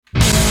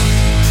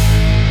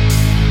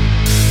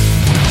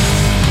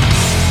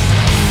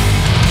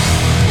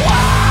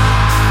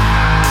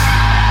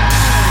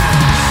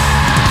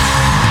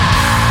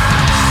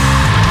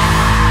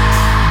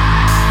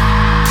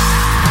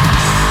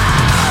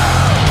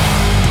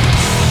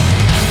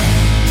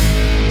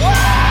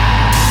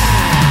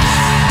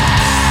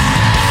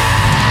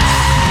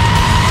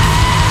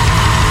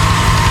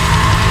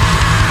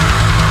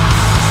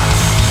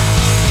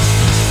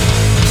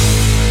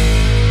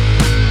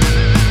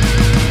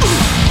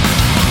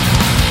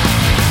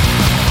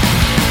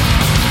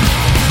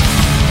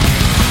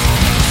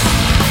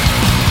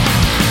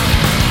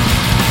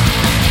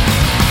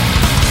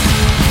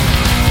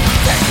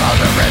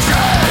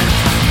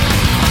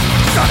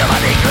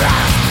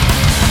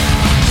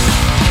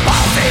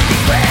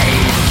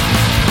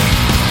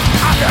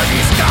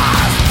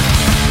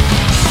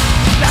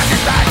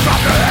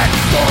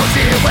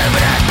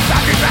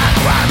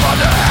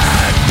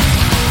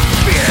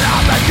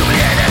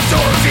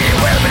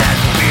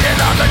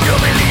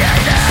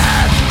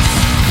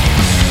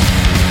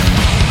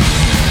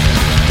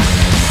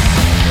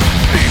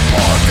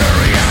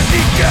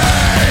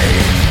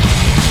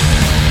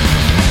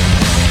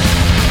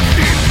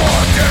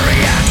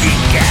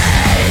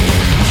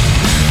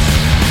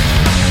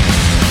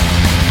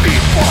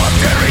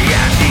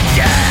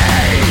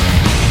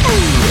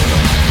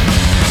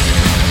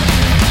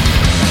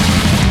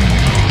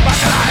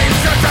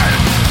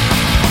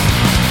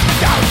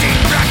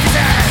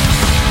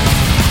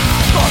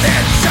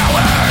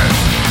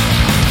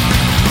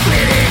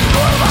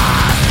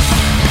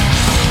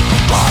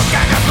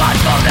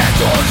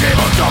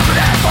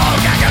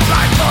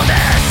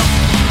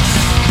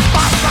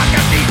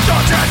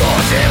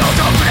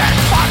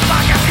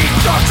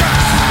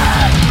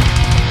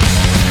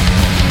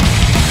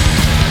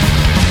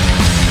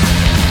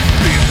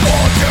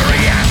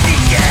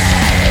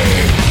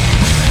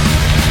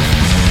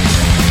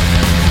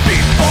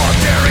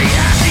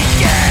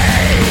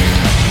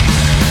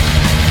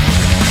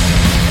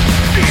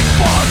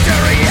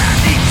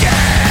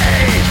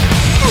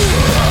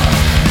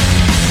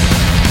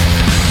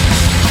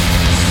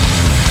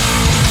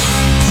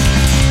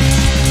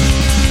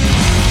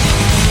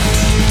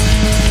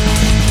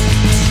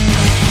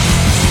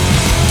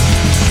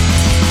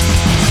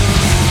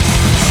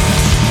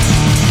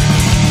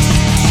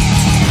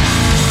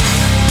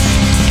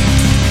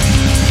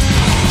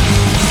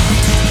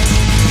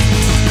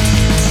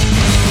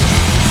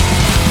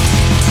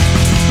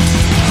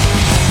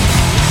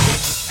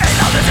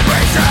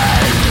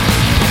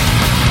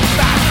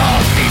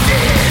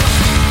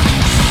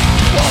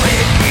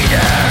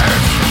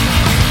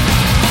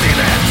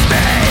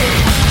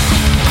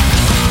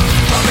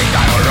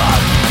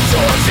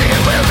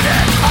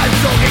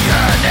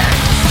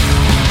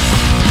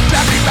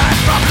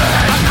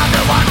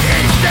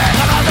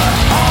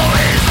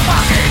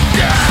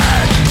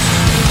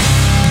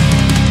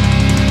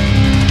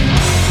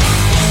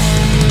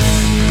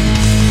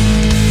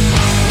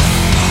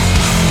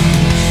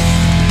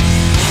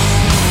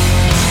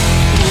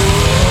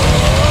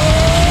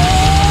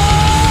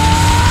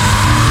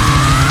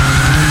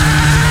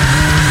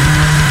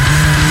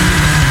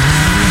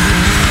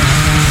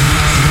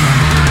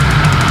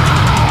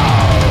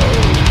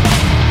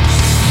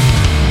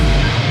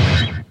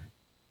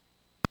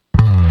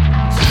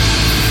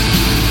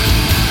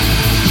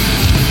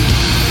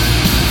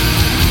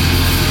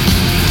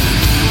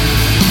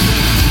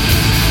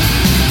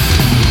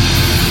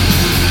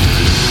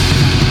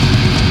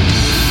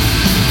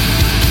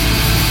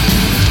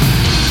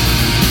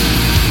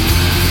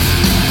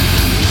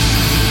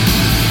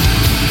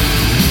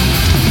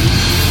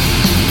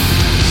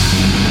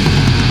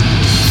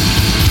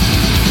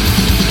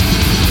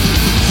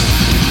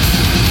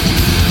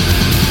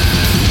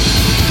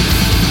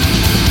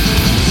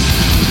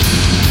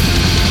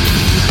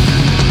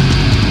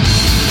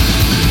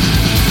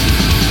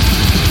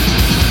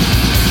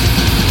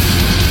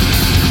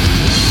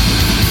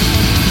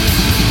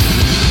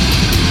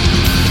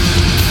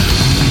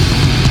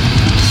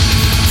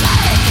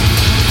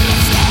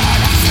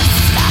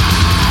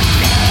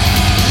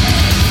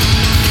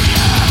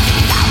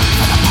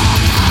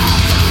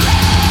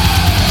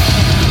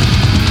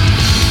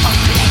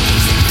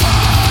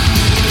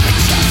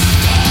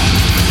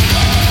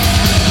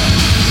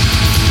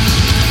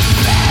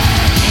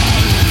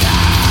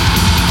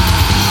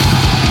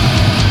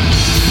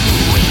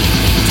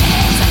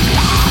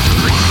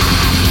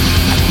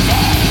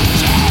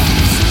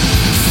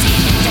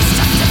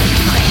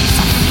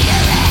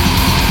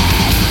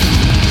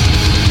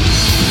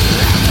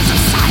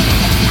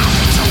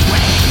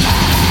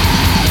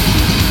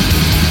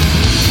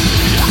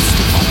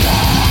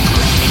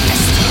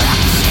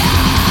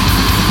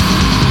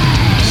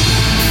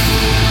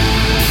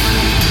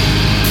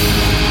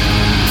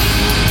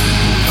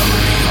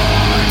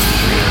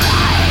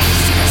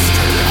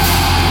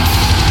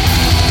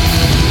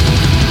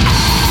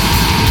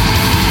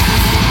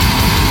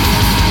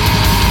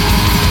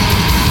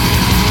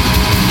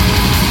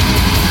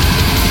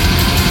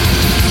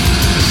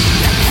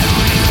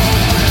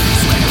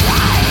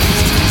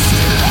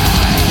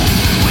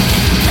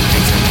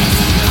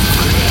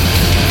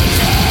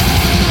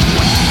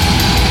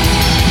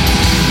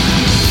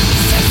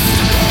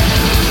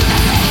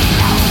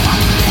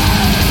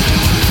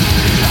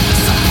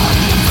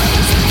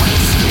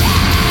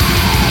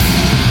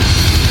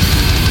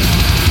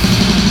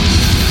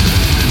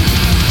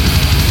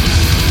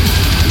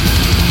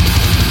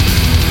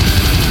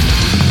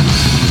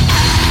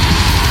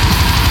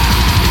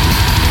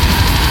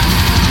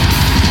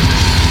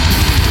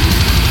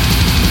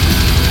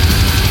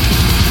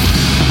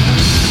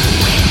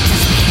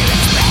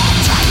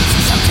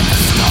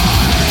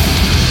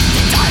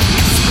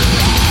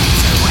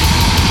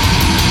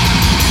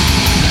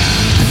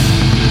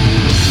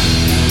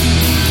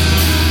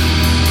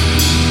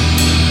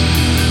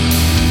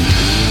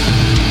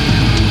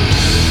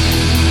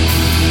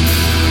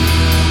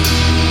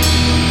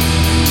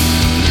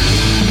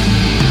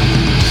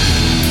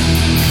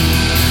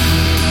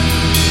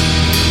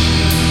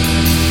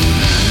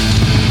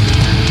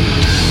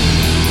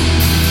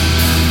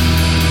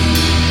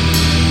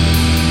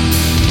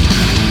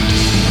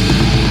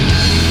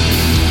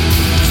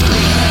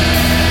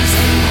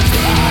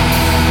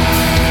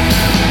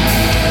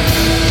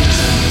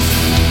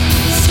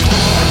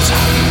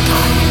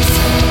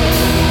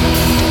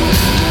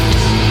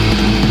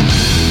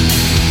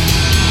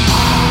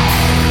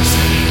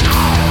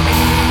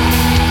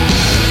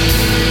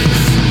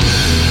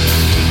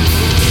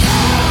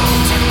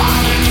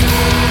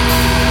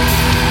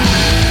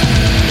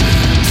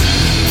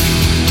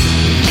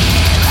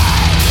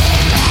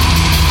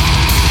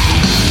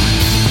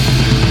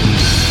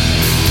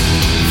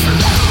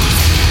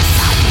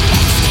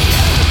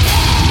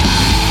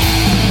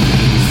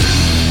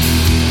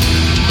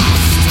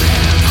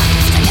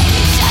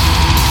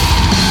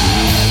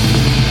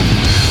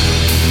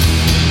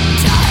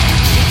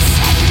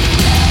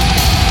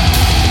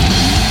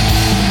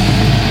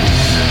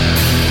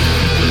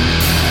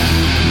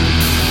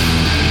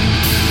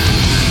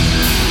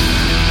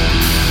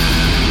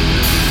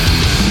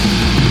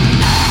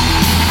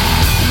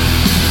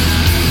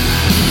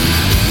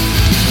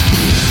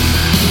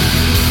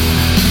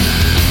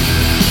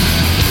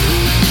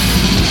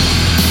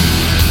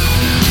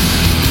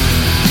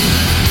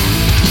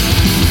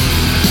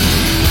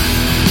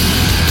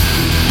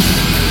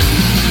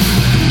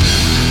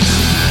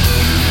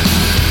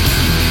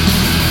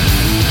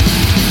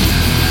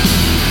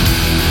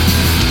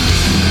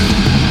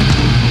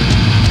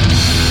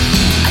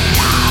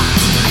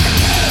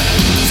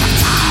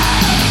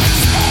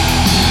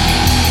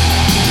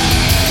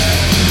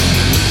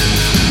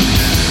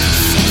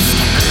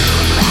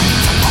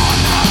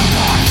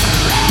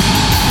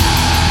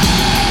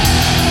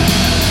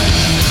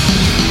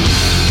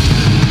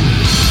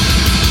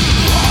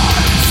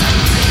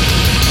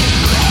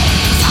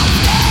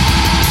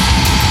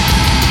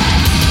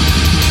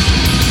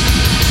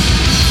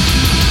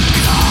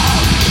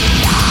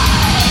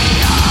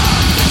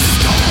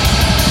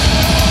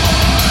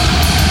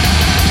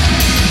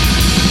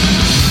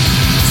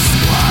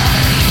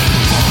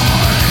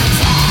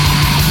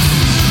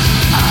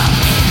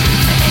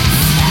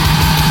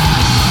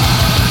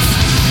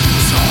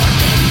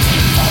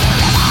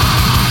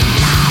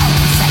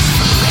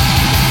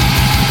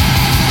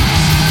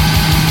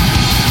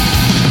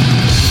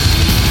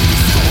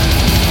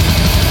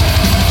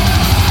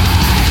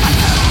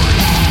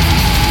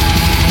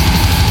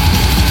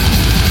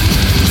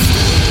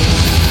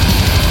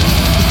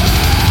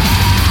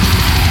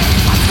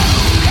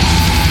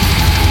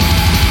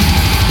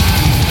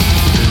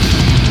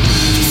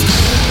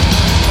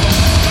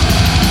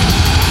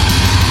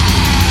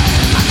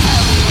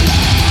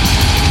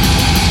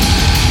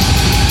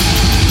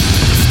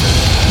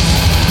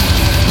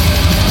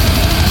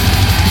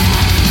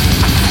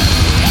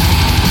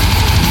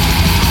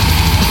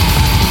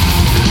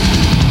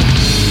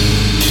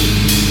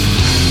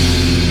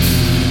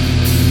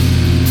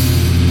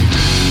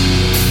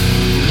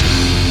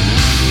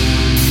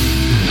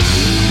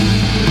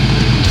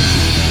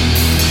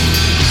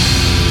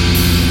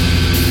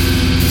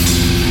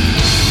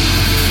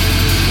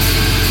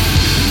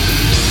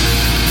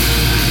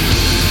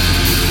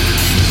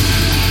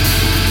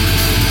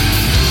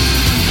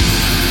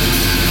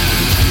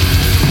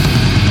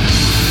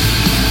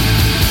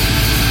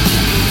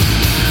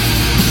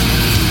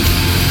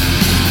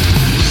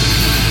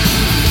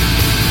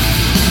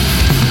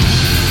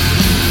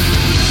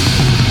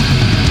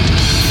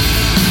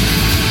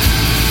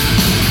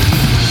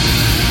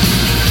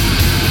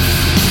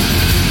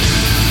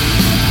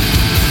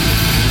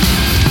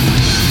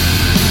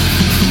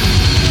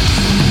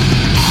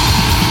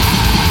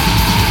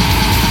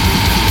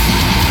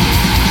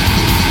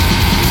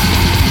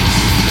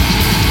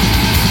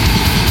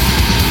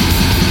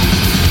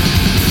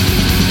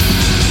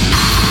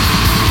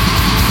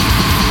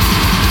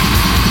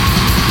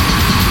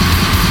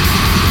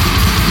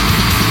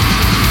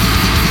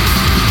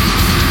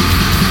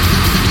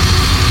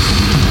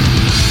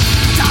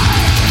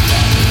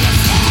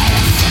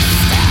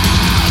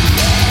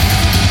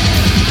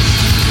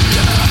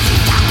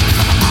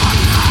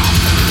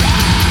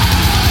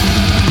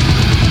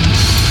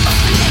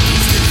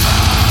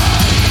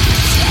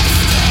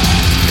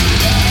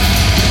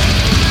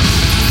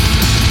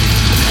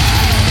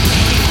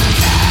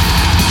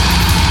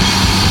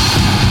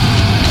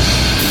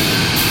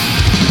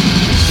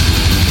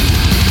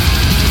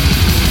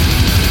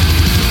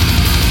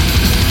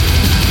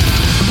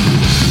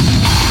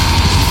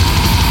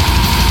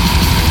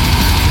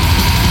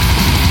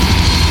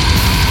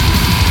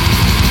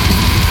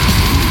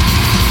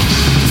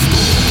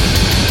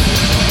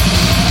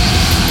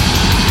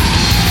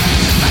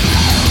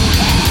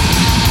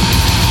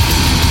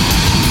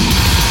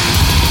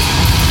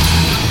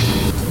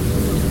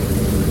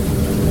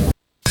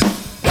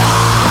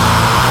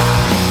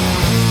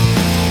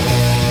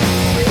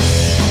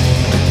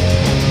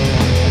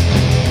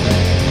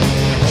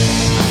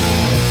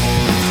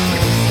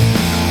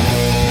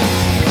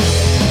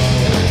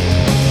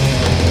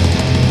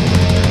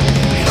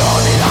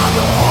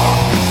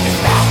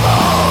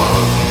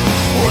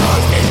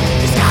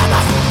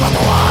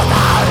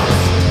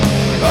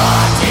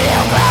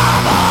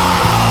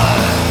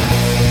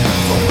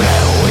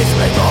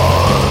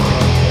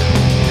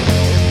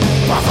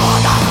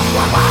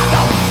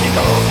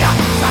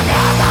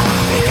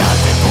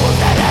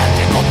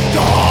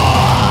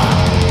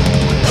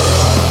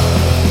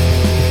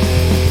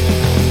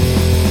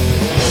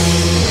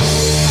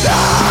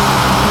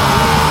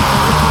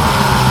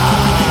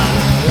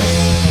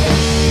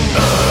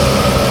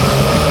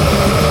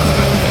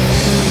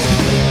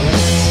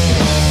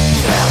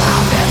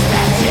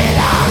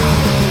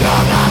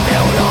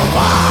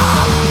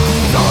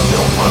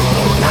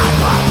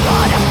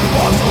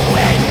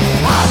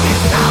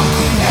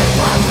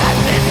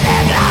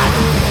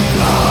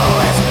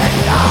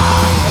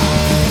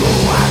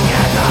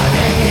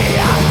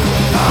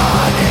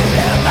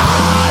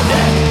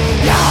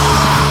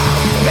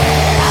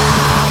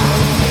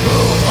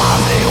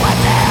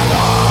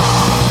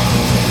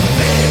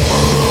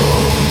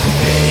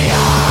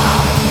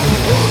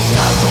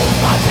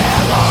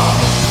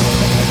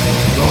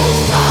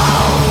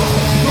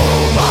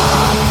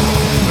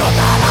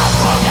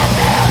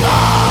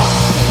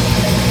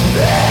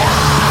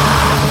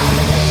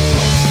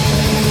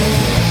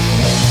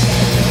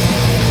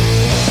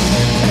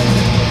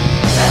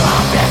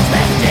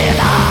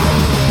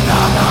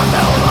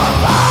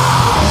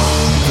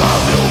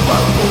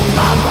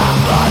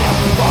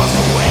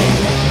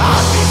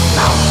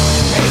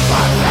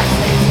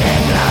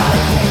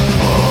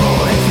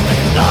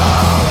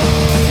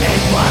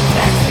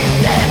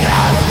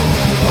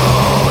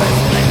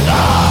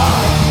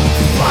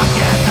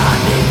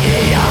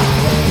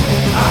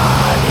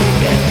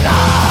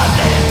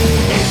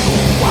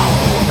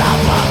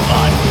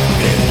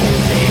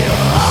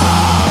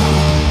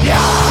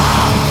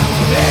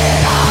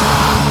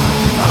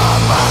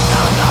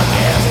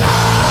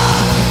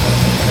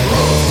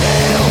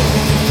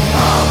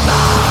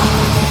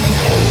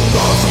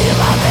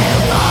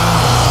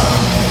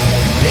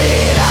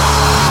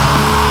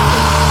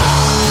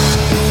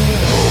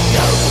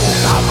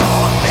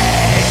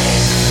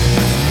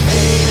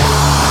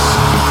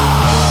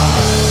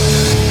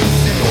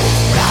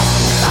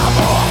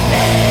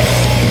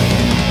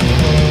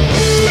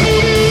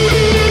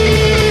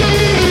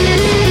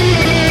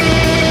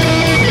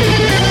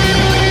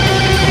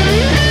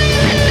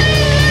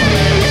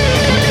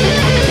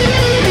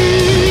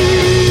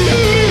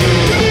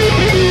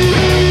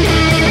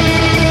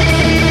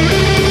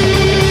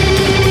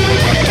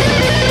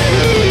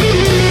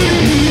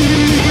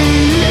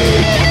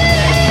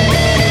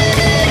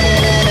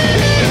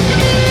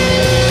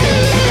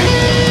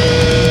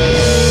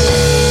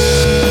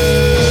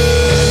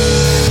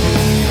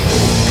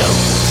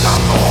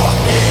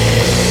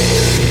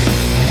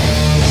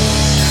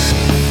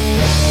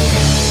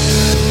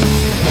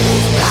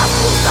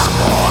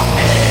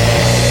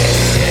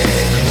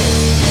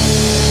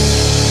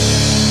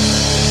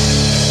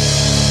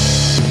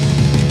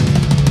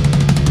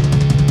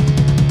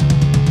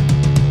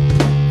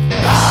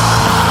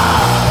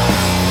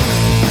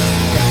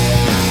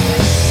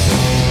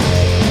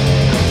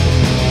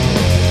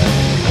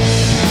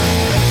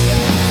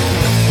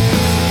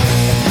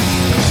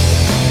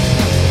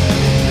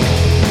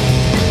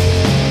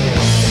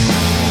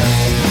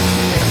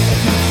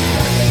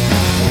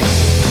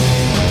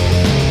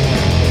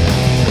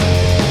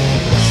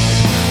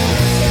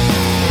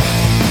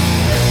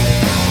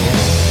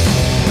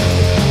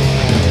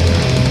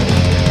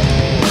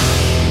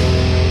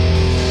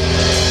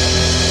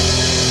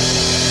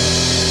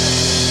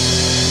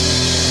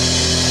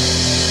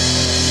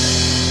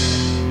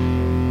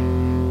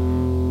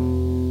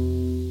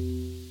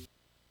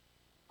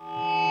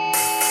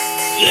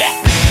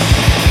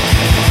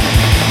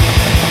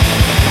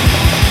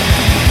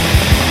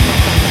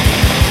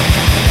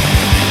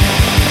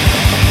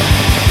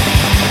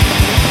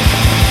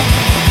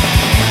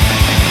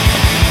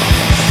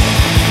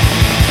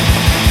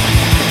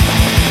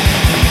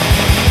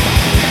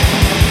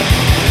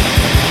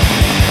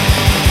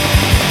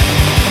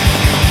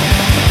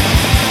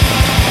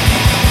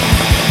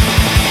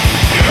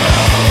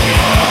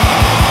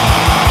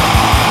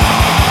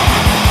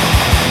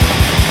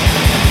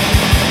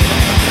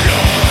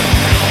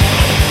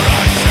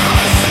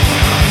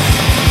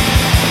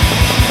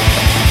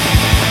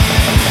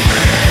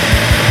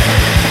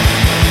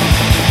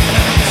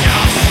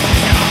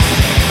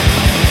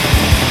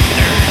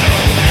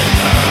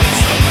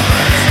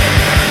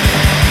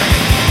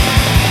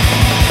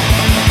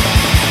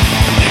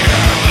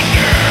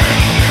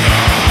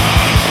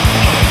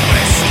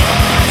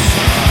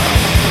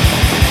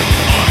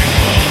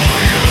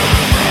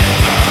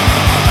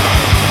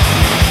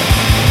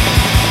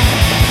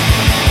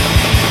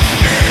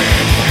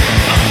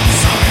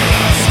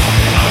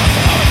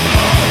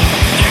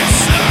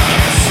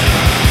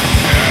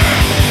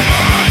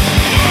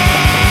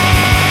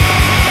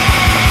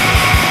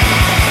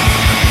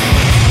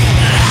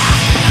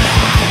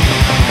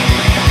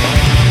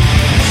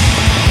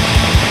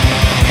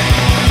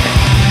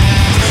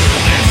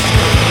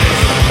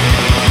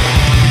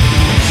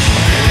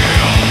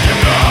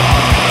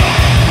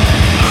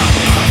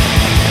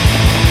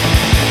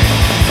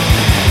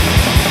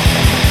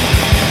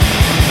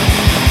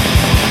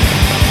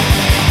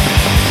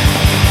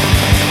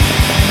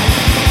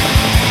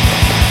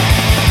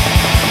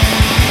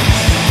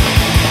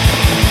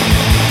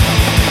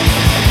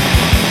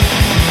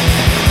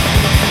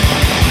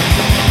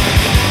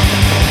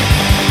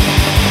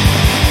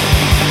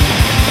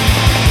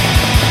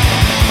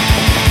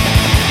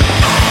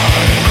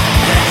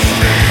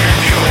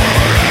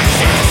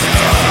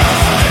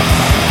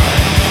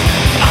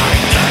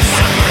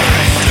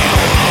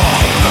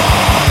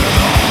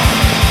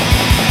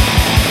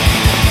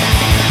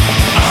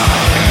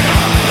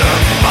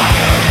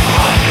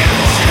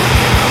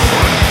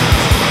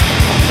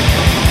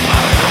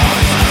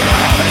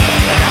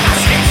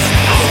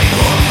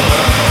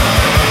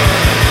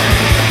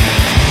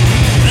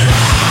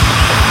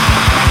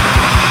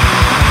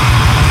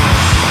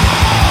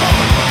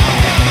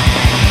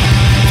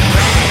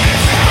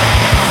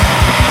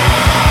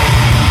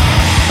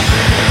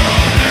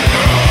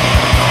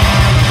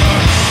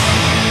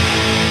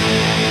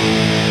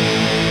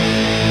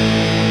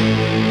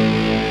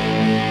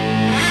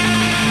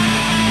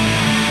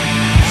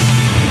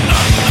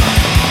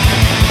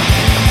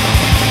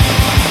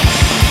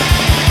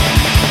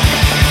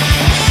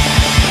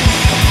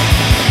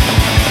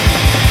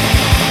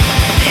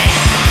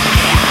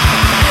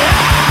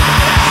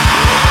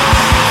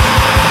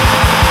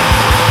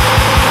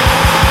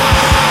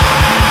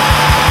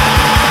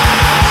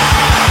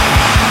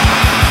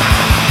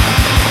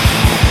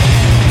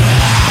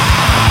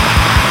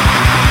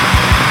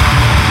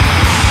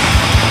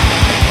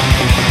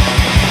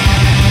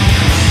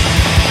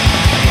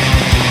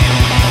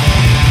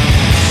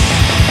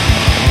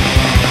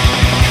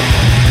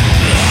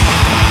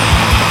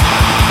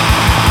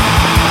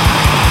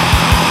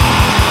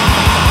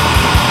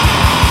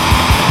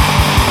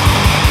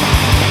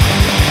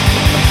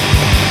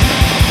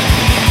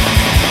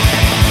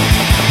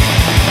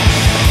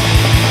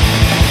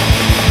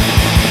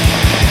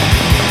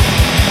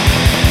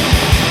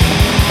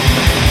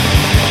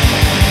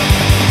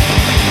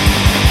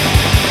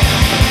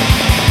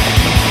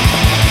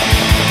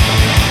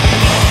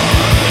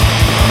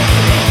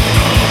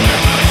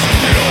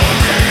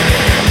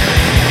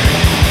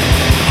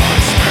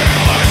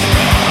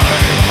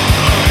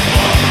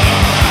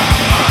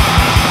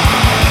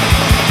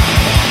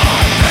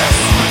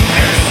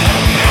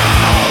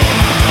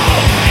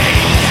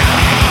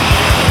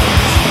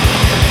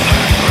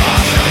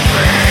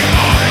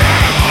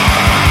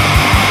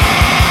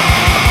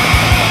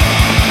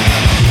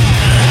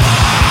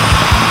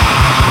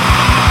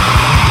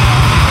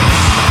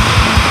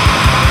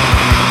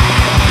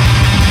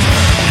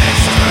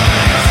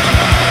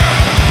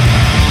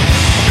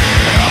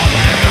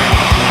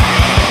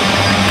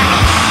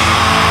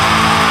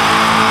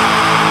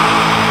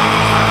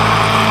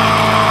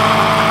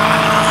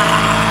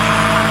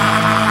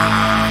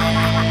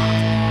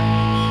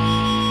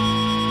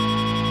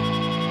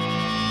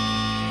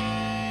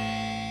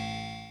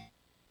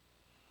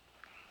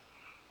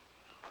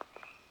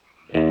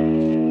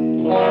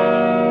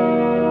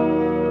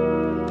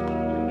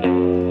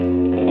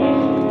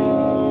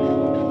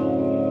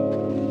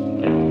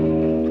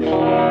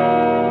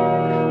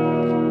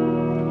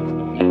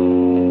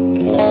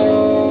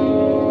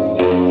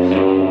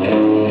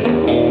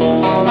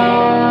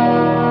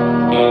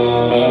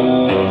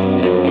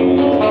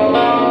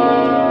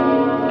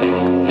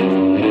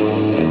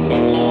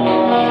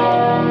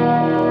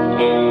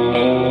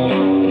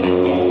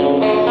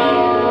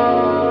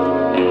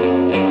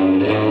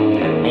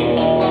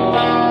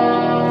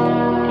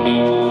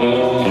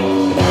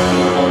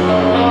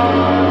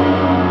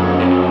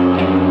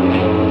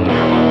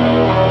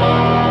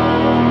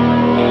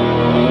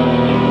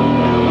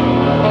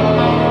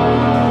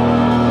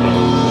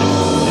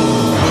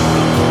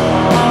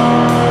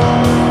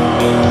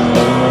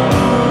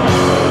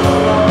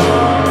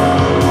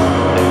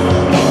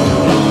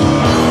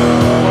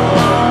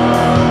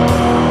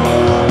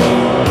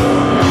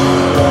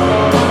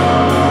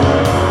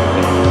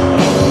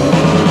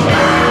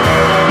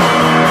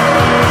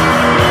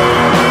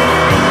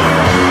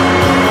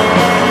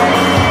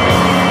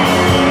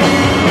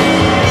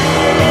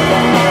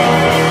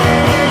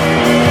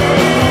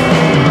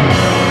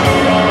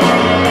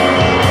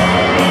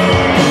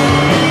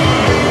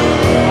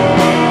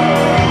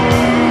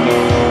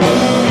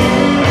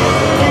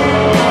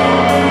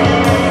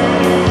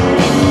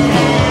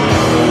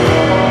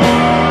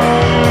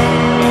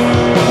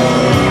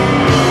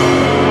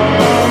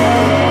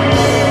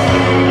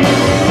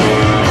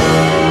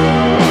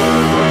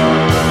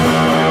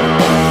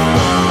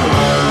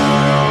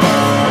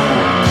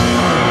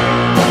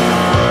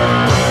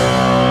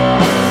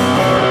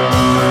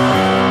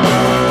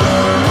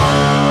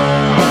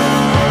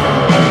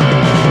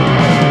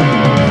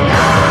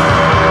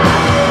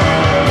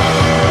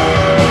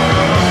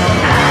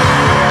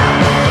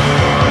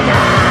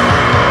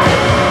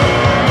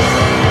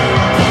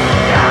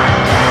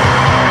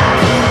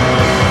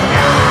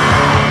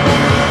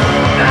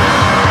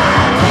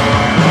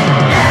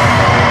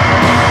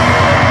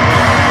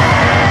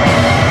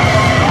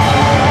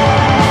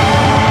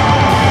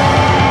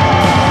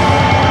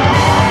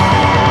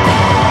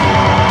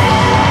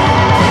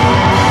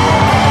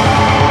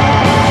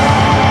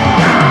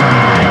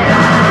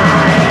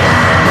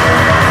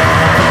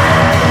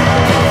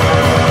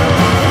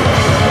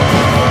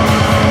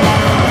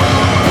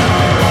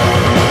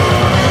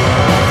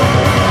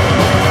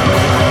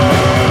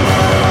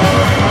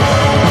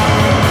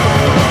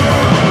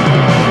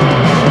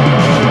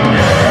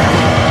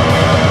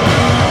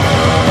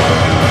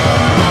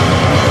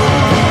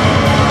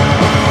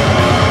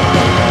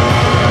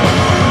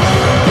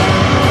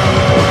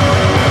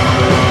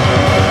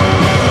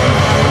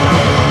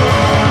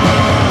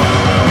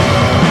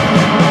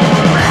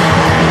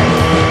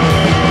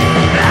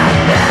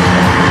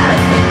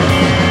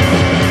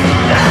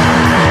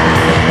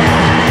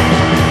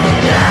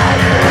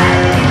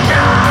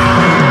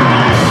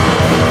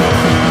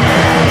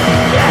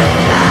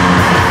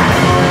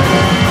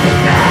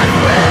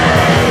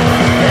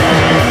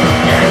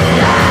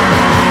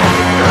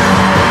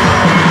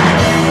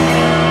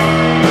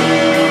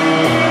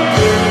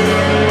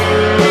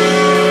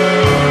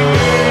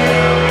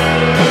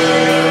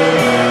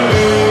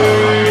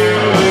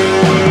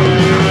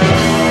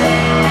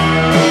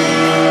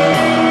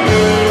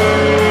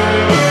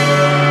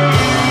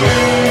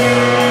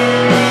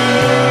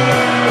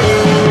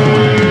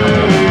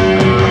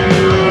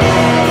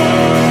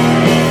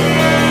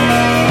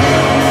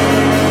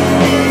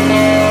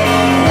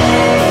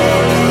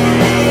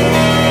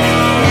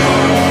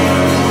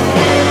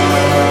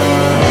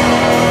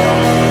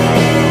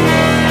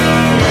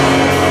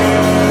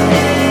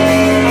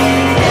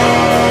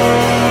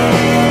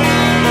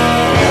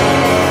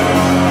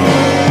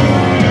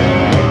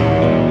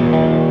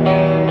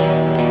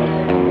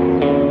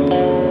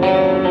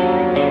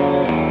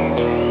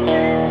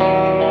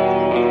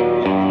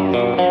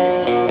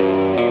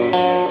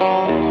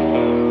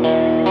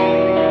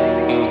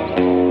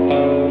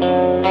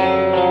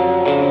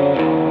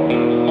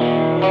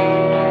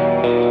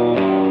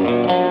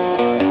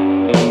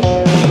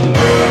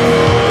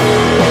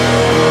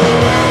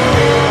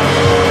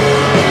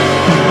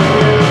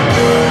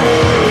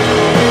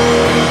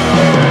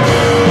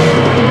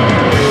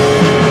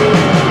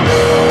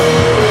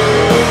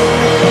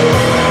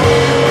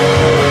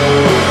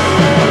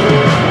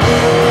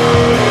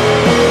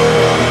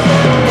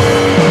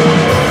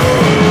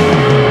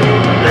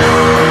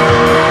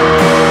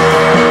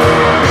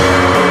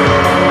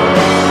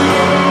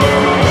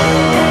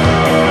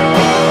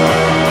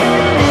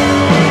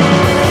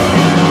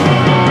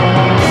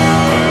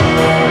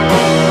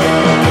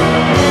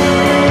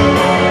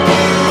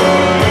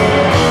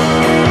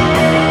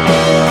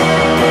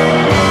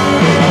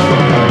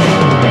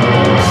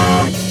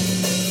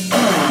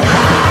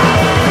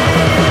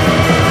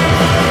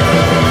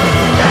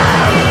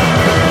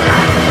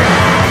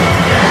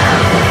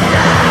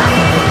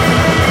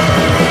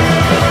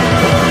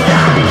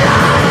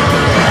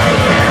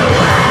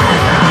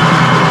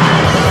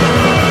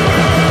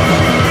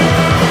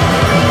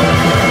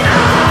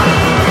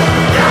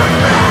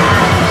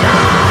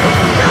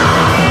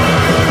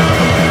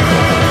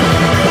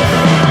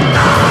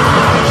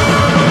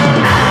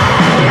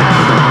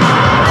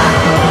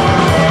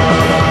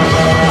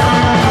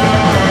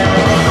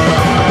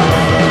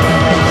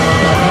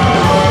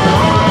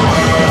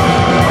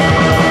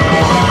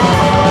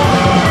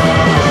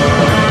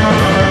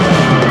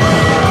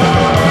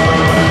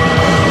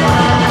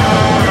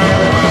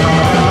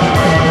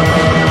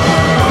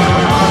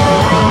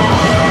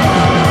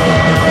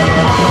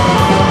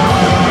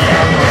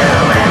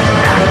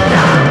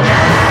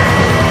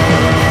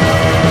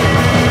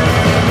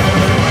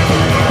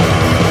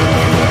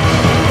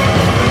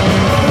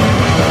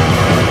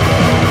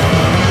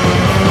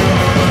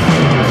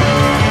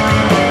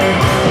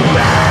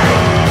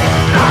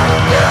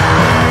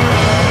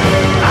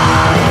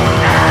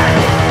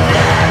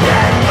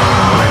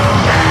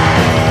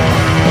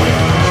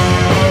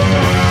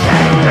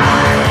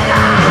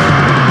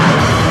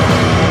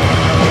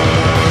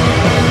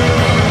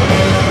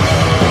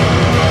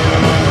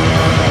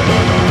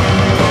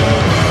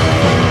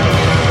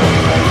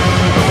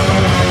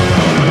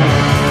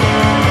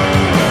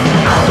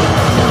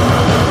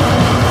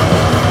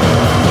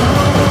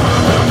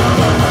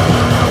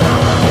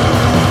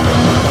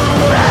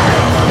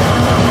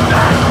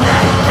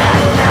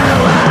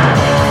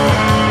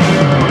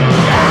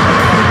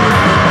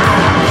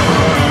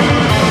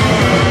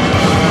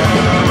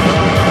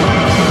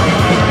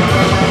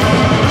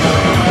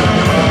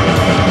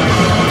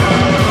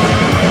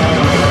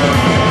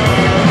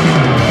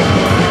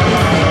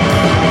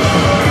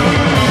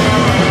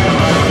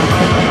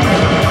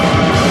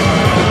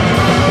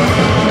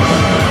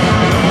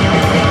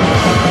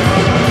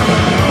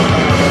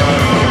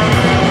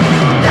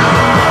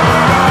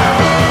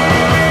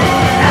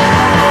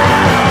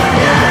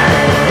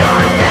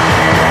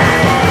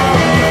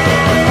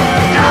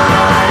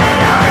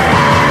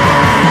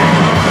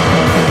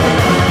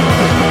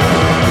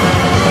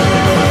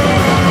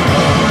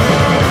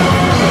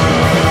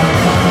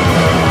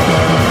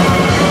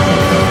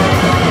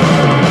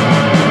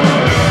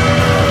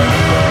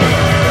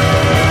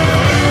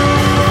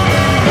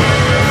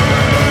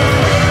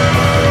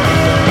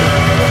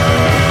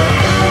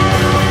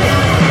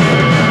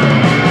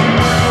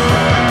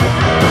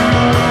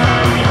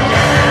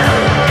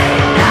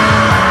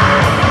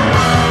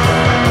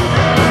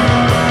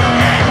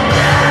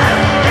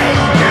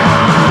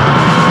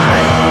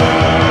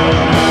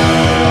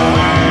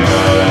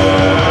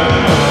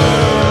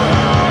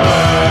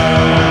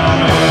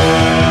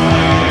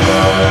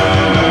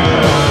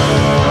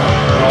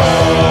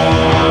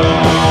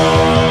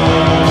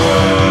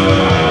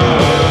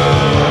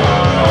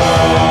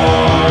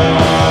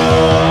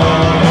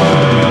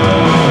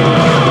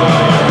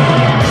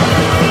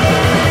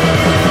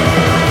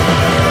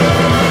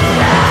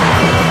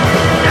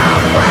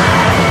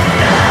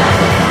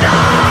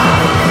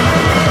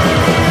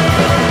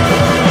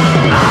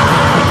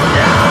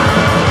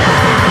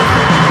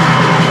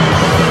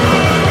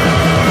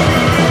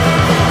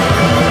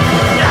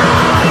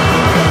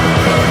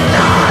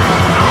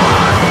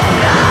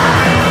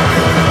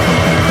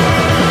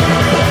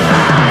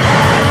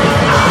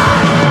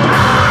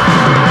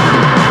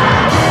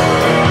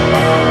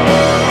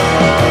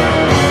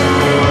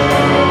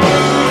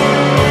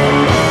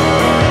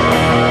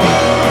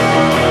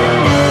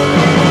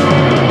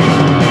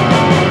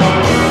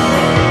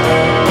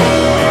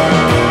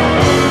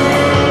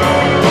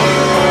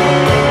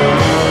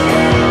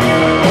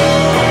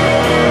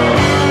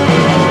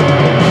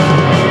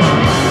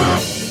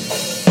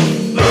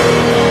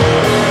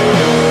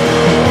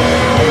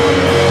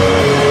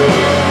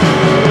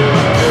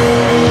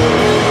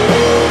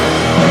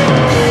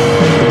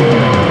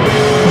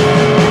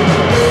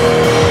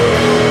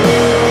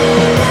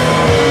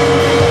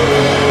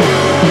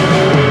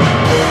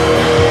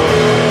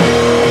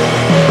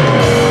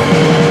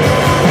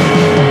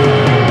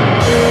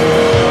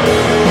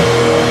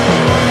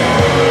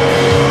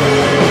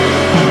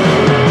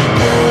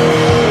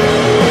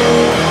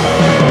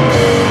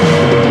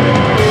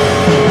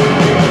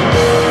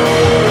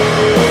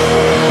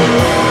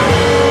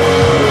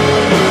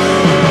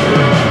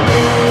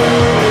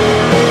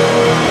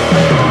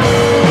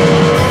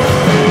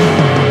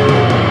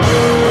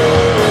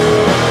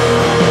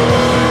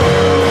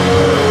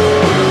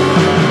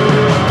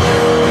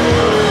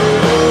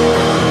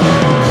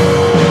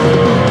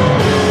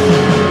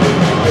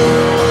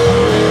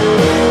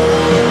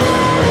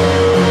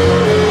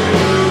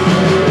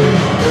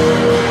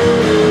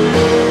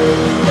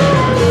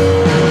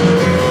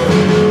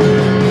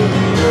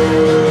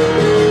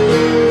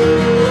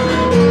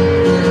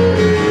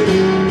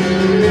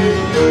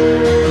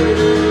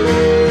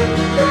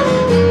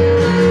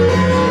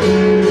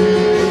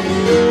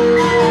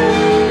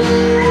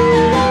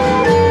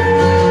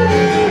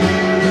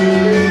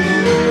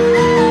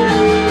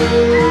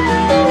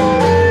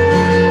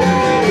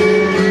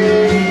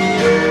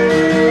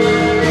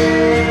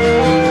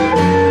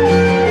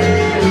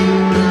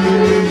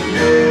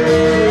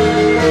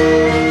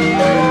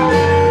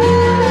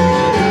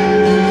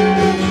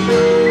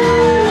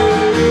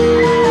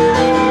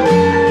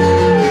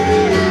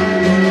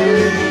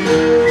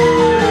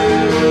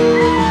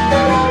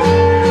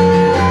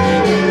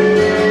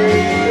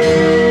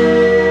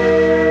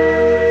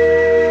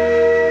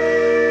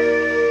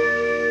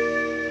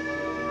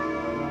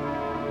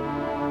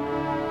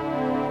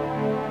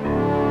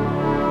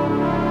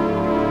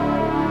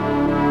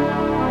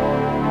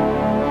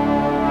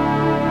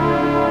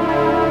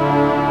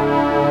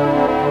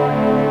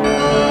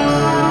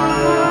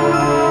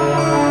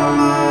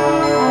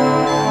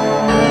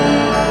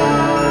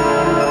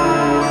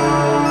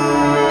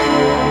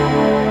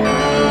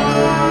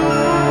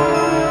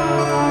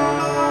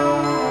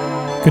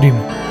Good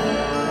evening,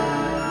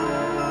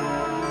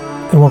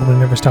 and welcome to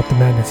Never Stop the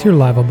Madness, here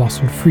live on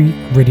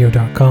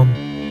BostonFreeRadio.com.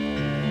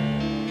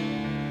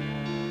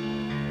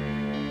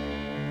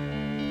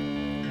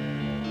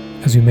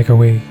 As we make our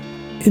way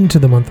into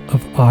the month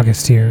of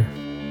August here.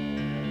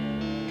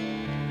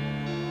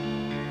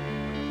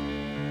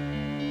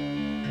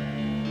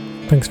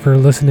 Thanks for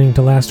listening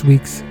to last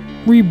week's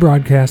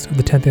rebroadcast of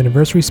the 10th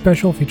anniversary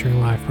special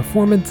featuring live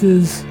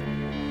performances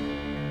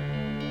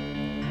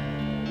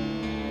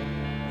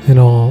and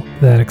all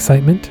that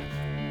excitement.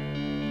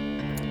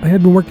 I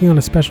had been working on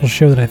a special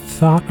show that I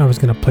thought I was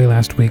going to play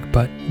last week,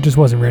 but it just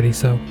wasn't ready,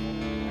 so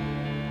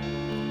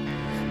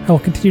I will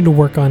continue to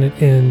work on it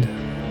and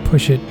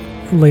push it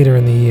later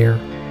in the year.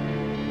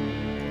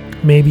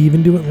 Maybe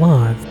even do it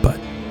live, but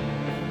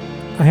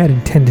I had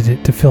intended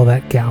it to fill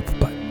that gap,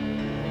 but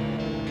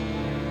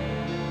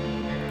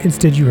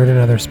instead you heard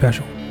another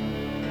special.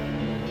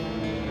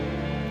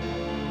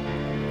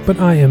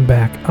 But I am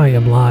back, I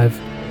am live.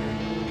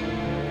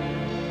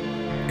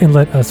 And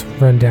let us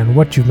run down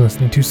what you've been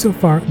listening to so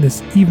far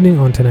this evening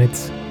on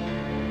tonight's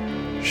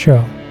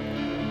show.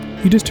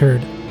 You just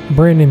heard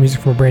brand new music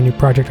from a brand new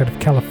project out of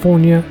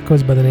California. It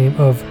goes by the name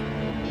of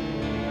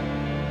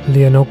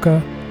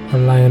Lianoka.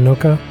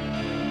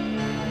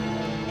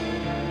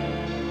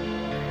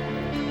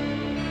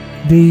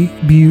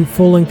 Debut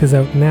full length is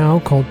out now,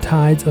 called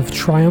Tides of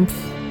Triumph.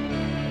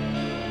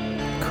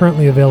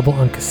 Currently available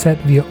on cassette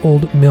via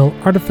Old Mill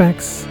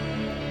Artifacts.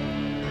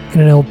 And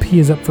an LP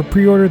is up for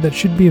pre-order that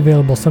should be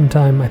available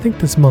sometime, I think,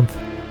 this month.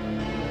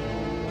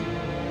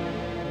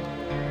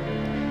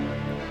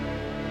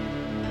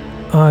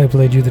 I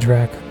played you the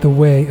track The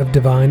Way of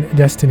Divine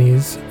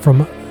Destinies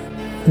from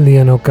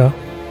Lianoka.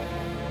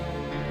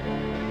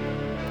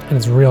 And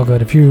it's real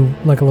good. If you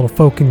like a little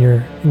folk in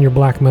your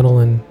black metal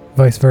and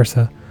vice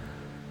versa.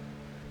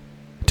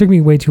 It took me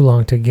way too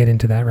long to get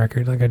into that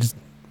record. Like, I just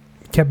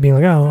kept being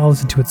like, oh, I'll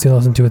listen to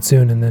it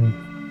soon, and then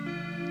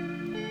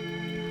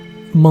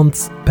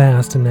months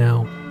passed, and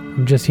now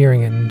I'm just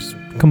hearing it and just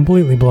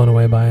completely blown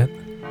away by it.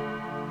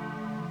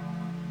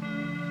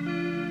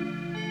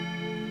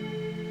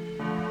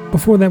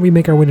 Before that, we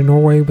make our way to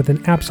Norway with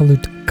an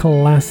absolute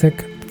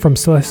classic from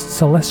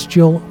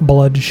Celestial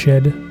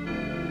Bloodshed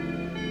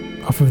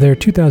off of their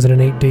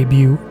 2008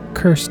 debut,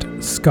 Cursed,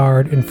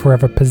 Scarred, and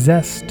Forever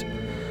Possessed.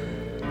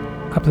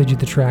 I played you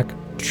the track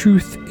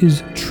Truth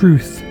is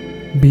Truth,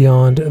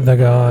 Beyond the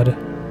God.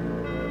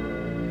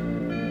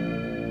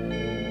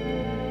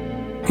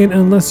 And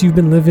unless you've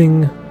been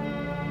living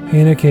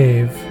in a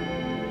cave,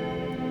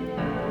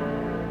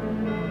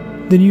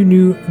 then you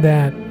knew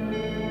that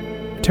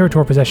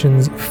Territoire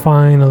Possessions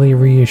finally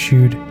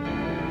reissued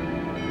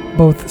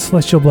both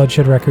Celestial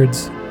Bloodshed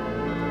records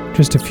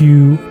just a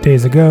few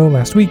days ago,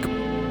 last week,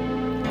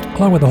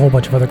 along with a whole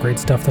bunch of other great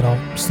stuff that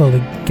I'll slowly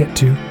get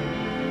to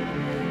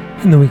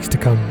in the weeks to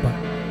come. But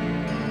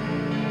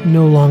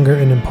no longer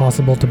an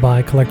impossible to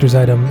buy collector's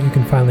item, you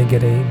can finally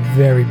get a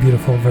very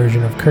beautiful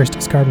version of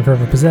Cursed, Scarred, and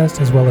Forever Possessed,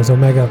 as well as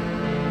Omega,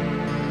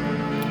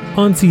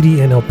 on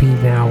CD and LP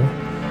now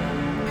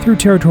through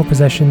Territoire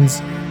Possessions,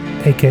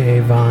 aka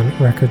Von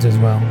Records as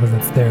well, because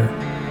that's their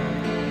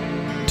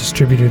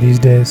distributor these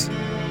days.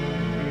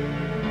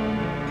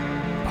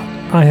 But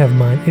I have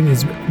mine. It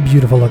is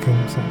beautiful looking,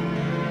 so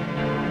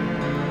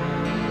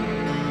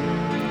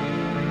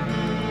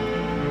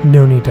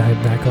no need to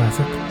hype that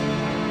classic.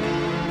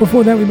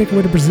 Before that, we make our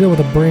way to Brazil with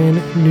a brand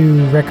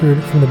new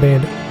record from the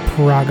band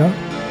Praga.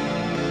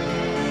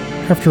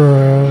 After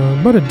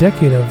about a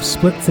decade of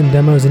splits and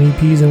demos and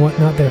EPs and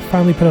whatnot, they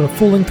finally put out a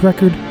full-length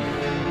record.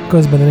 It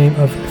goes by the name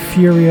of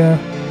Furia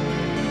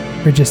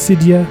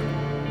Regicidia,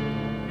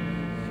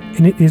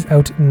 and it is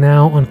out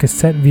now on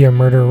cassette via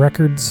Murder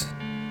Records.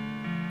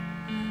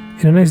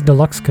 And a nice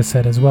deluxe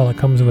cassette as well. It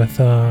comes with,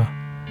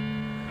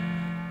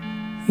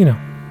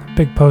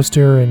 big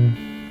poster and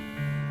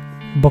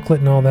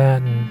booklet and all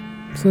that, and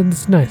so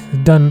it's nice.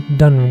 It's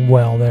done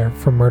well there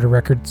from Murder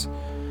Records.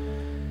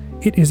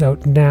 It is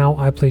out now.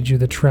 I played you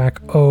the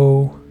track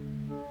O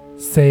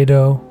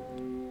Sado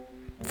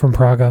from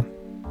Praga.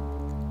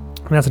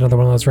 And that's another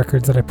one of those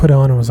records that I put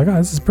on and was like, oh,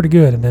 this is pretty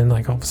good. And then,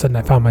 like, all of a sudden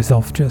I found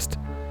myself just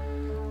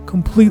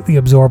completely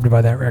absorbed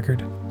by that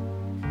record.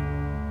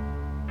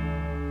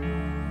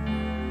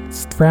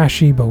 It's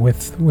thrashy, but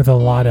with a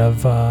lot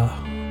of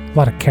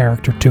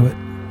character to it.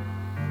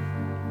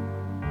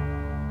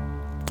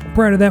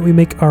 Prior to that, we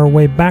make our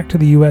way back to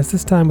the US,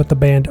 this time with the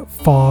band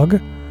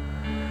Fog,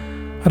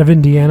 out of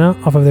Indiana,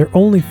 off of their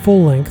only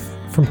full-length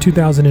from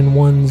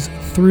 2001's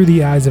Through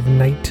the Eyes of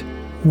Night,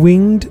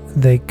 Winged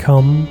They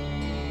Come.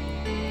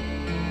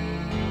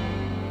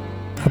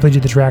 I played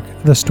you the track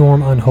The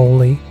Storm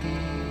Unholy.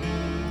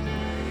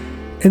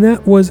 And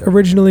that was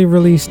originally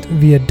released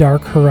via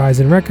Dark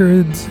Horizon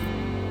Records.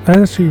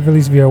 Actually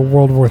released via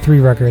World War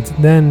III Records,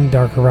 then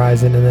Dark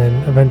Horizon, and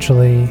then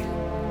eventually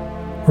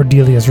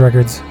Ordelius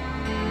Records.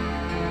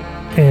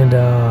 And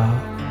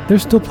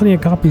there's still plenty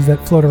of copies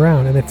that float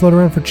around, and they float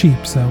around for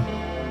cheap, so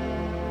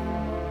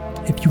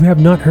if you have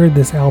not heard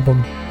this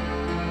album,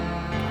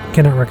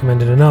 Cannot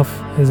recommend it enough.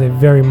 It is a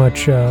very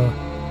much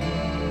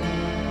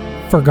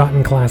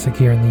forgotten classic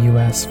here in the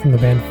US from the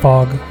band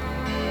Fog.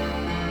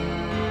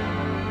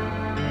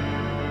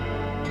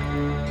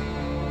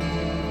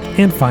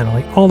 And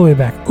finally, all the way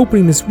back,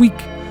 opening this week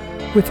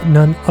with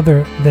none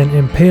other than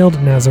Impaled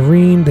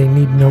Nazarene. They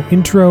need no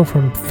intro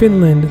from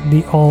Finland,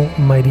 the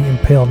almighty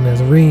Impaled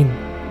Nazarene.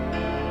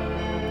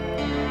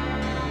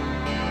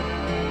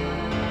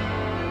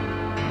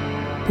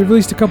 They've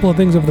released a couple of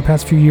things over the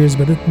past few years,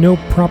 but no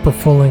proper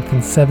full length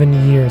in 7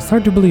 years. It's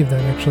hard to believe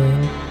that, actually.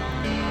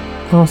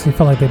 I honestly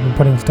felt like they've been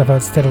putting stuff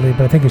out steadily,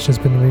 but I think it's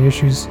just been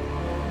reissues.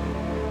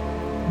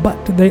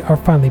 But they are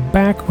finally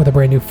back with a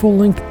brand new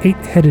full-length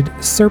 8-Headed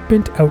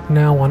Serpent, out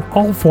now on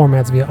all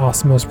formats via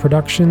Osmos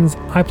Productions.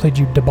 I played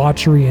you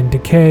Debauchery and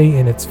Decay,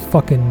 and it's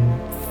fucking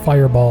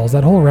fireballs.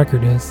 That whole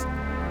record is.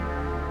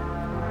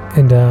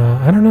 And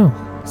I don't know.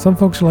 Some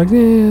folks are like,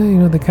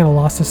 they kind of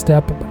lost a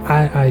step. But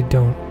I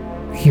don't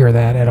hear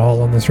that at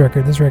all on this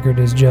record. This record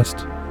is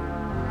just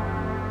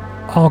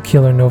all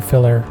killer, no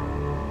filler.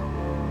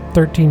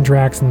 13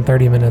 tracks in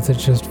 30 minutes.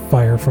 It's just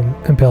fire from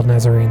Impaled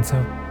Nazarene,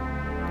 so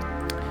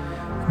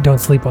don't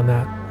sleep on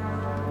that.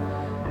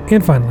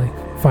 And finally,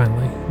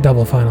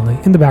 double finally,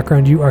 in the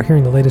background you are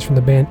hearing the latest from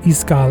the band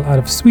Iskal out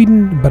of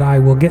Sweden, but I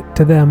will get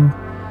to them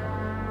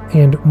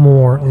and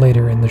more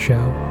later in the show.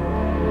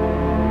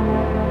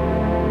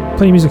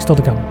 Plenty of music still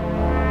to come.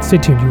 Stay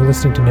tuned, you are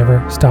listening to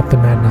Never Stop the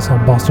Madness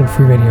on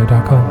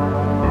BostonFreeRadio.com.